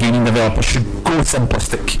wrestling gaming developers should go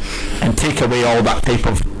simplistic and take away all that type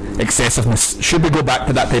of excessiveness? Should we go back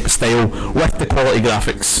to that type of style with the quality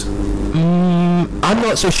graphics? I'm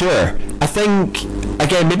not so sure. I think,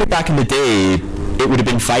 again, maybe back in the day it would have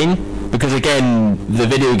been fine, because again the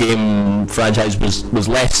video game franchise was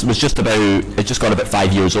just gone about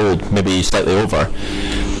 5 years old, maybe slightly over.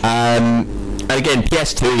 And again,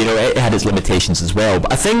 PS2, it had its limitations as well,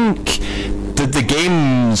 but I think the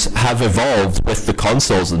games have evolved with the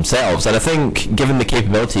consoles themselves, and I think given the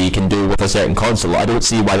capability you can do with a certain console, I don't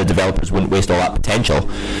see why the developers wouldn't waste all that potential.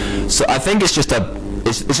 So I think it's just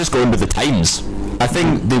going with the times. I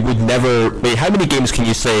think they would never. How many games can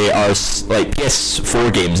you say are like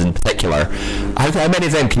PS4 games in particular? How many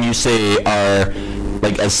of them can you say are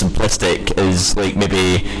like as simplistic as like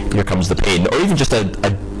maybe Here Comes the Pain, or even just a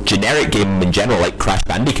generic game in general like Crash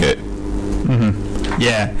Bandicoot?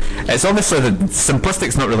 Yeah, it's obviously the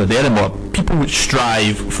simplistic's not really there anymore. People would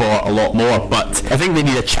strive for a lot more, but I think they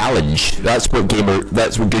need a challenge. That's what good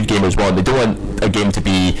gamers want. They don't want a game to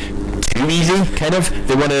be too easy, kind of.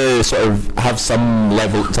 They want to sort of have some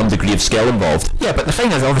degree of skill involved. Yeah, but the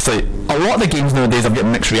thing is, obviously, a lot of the games nowadays have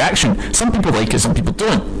getting mixed reaction. Some people like it, some people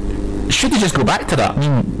don't. Should they just go back to that?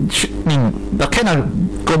 I mean, they're kind of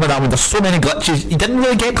going with that one. There's so many glitches. You didn't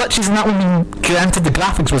really get glitches in that one. I mean, granted, the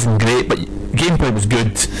graphics wasn't great, but gameplay was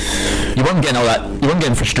good. You weren't getting all that. You weren't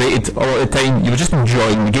getting frustrated all the time. You were just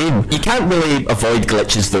enjoying the game. You can't really avoid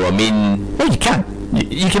glitches, though. I mean, well, you can.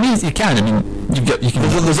 You can. I mean,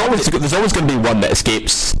 there's always going to be one that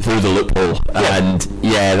escapes through the loophole, and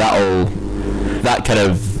that kind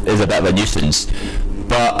of is a bit of a nuisance.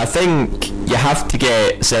 But I think you have to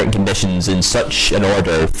get certain conditions in such an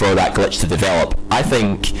order for that glitch to develop. I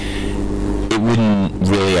think it wouldn't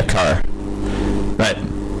really occur. Right.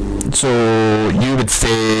 So you would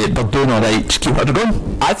say they're doing alright, just keep what they're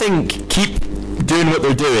doing? I think keep doing what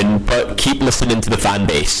they're doing, but keep listening to the fan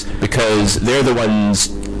base, because they're the ones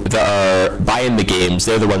that are buying the games,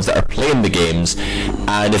 they're the ones that are playing the games,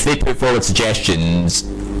 and if they put forward suggestions,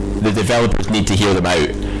 the developers need to hear them out.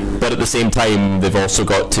 But at the same time, they've also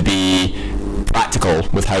got to be practical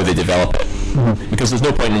with how they develop it. Because there's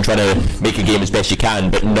no point in trying to make a game as best you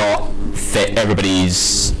can but not fit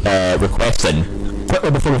everybody's requests in.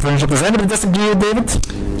 Quickly before we finish up, does anybody disagree with David?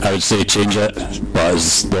 I would say change it, but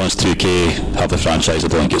as long as 2K have the franchise, I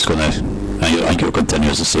don't think it's going to. I think it will continue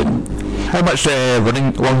as the same. How much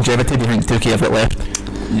running longevity do you think 2K have got left?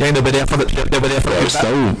 You think they'll be there for the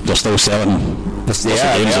They're still selling games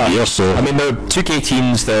a year, so I mean, the 2K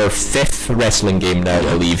Teens, their 5th wrestling game now, I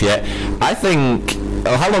believe. Yet I think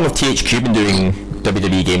how long have THQ been doing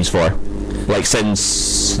WWE games for? Like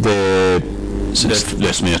since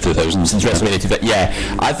WrestleMania 2000. Since WrestleMania 2000, yeah.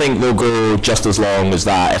 I think they'll go just as long as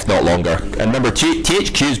that, if not longer. And remember,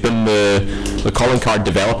 THQ's been the calling card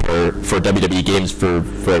developer for WWE games for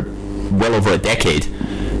well over a decade.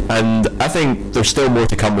 And I think there's still more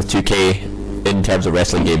to come with 2K in terms of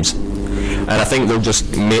wrestling games. And I think they'll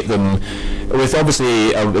just make them, with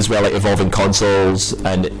obviously as well, like evolving consoles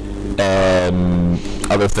and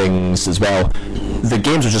other things as well, the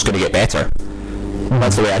games are just going to get better.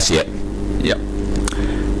 That's the way I see it. Yep.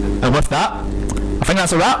 And with that, I think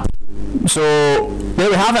that's a wrap. So there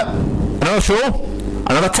we have it. Another show,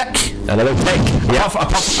 another tick. Yeah.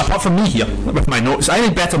 Apart from me here with my notes, I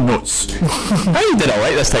need better notes. I did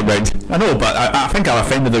alright this time round. I know, but I think I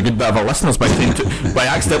offended a good bit of our listeners by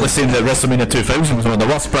accidentally saying that WrestleMania 2000 was one of the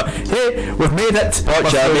worst. But hey, we've made it.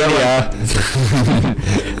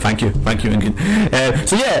 Thank you, Ingun.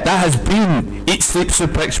 So yeah, that has been Eat Sleep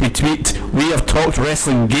Suplex Retweet. We have talked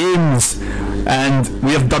wrestling games, and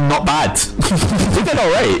we have done not bad. We did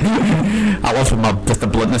alright. I love just the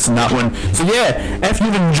bluntness in that one. So yeah, if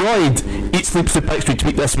you've enjoyed Eat Sleep Suplex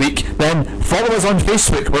Retweet this week, then follow us on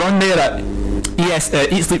Facebook. We're on there at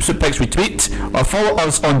Eat Sleep Suplex Retweet, or follow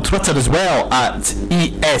us on Twitter as well at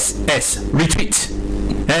ESS Retweet.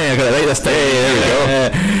 Hey, I got it right this time. Hey, there we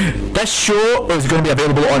go. This show is going to be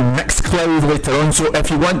available on Mixcloud later on, so if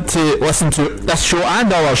you want to listen to this show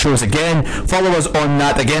and all our shows again, follow us on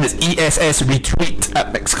that. Again, it's ESS Retweet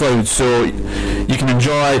at Mixcloud, so you can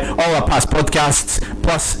enjoy all our past podcasts,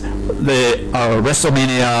 plus our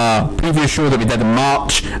WrestleMania preview show that we did in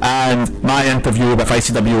March, and my interview with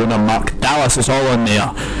ICW owner Mark Dallas is all on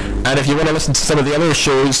there. And if you want to listen to some of the other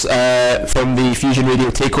shows from the Fusion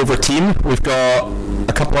Radio Takeover team, we've got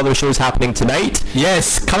a couple other shows happening tonight.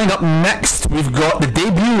 Yes, coming up next, we've got the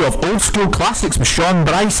debut of Old School Classics with Sean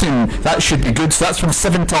Bryson. That should be good. So that's from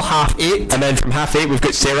 7 till 8:30. And then from 8:30 we've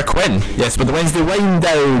got Sarah Quinn. Yes, with the Wednesday wind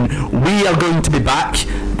down, we are going to be back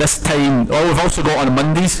this time. Oh, we've also got on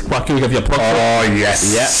Mondays. Quackoo, give you a plug. Oh, yes.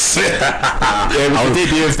 Yes. With the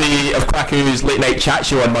debut of Quackoo's late night chat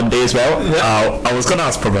show on Monday as well. I was going to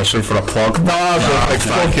ask permission for a plug.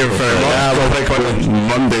 Thank you very much.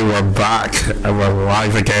 Monday we're back and we're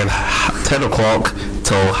live again, 10 o'clock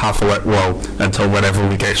till until whenever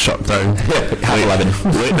we get shut down. Half 11.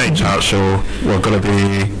 Late night chat show. We're going to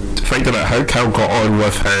be finding out how Cal got on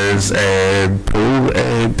with his pool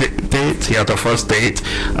date. He had a first date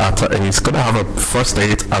he's going to have a first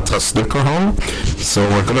date at a snooker hall, so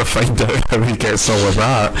we're going to find out how he gets on with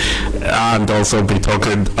that, and also be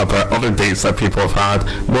talking about other dates that people have had,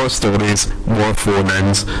 more stories, more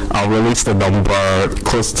phone-ins. I'll release the number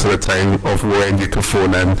close to the time of when you can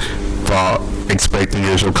phone in, but expect the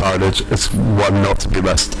usual carnage. It's one not to be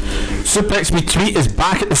missed. Suplex Retweet is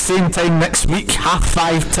back at the same time next week,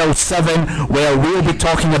 5:30 till 7, where we'll be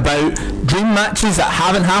talking about dream matches that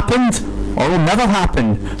haven't happened or will never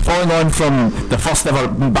happen, following on from the first ever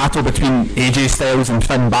battle between AJ Styles and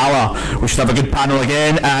Finn Balor. We should have a good panel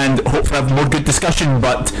again and hopefully have more good discussion.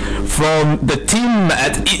 But from the team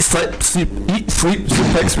at Eat Sleep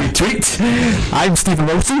Suplex Retweet, I'm Stephen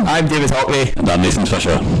Wilson. I'm David Hockley. And I'm Nathan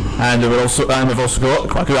Fisher. And we've also got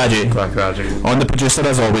Quackoo Raji on the producer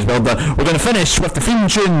as always. Well done. We're going to finish with the theme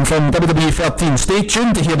tune from WWE 13. Stay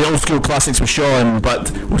tuned to hear the Old School Classics with Sean, but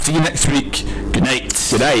we'll see you next week. Good night.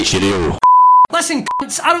 Good night. Cheerio. Listen,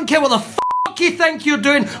 cunts, I don't care what the fuck you think you're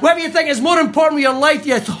doing, whatever you think is more important with your life,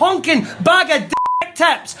 you honking bag of dick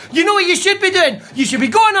tips. You know what you should be doing? You should be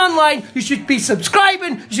going online, you should be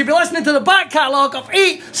subscribing, you should be listening to the back catalogue of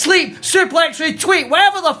Eat, Sleep, Suplex, Retweet,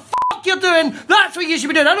 whatever the fuck you're doing, that's what you should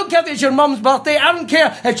be doing. I don't care if it's your mum's birthday, I don't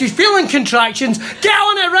care if she's feeling contractions, get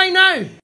on it right now.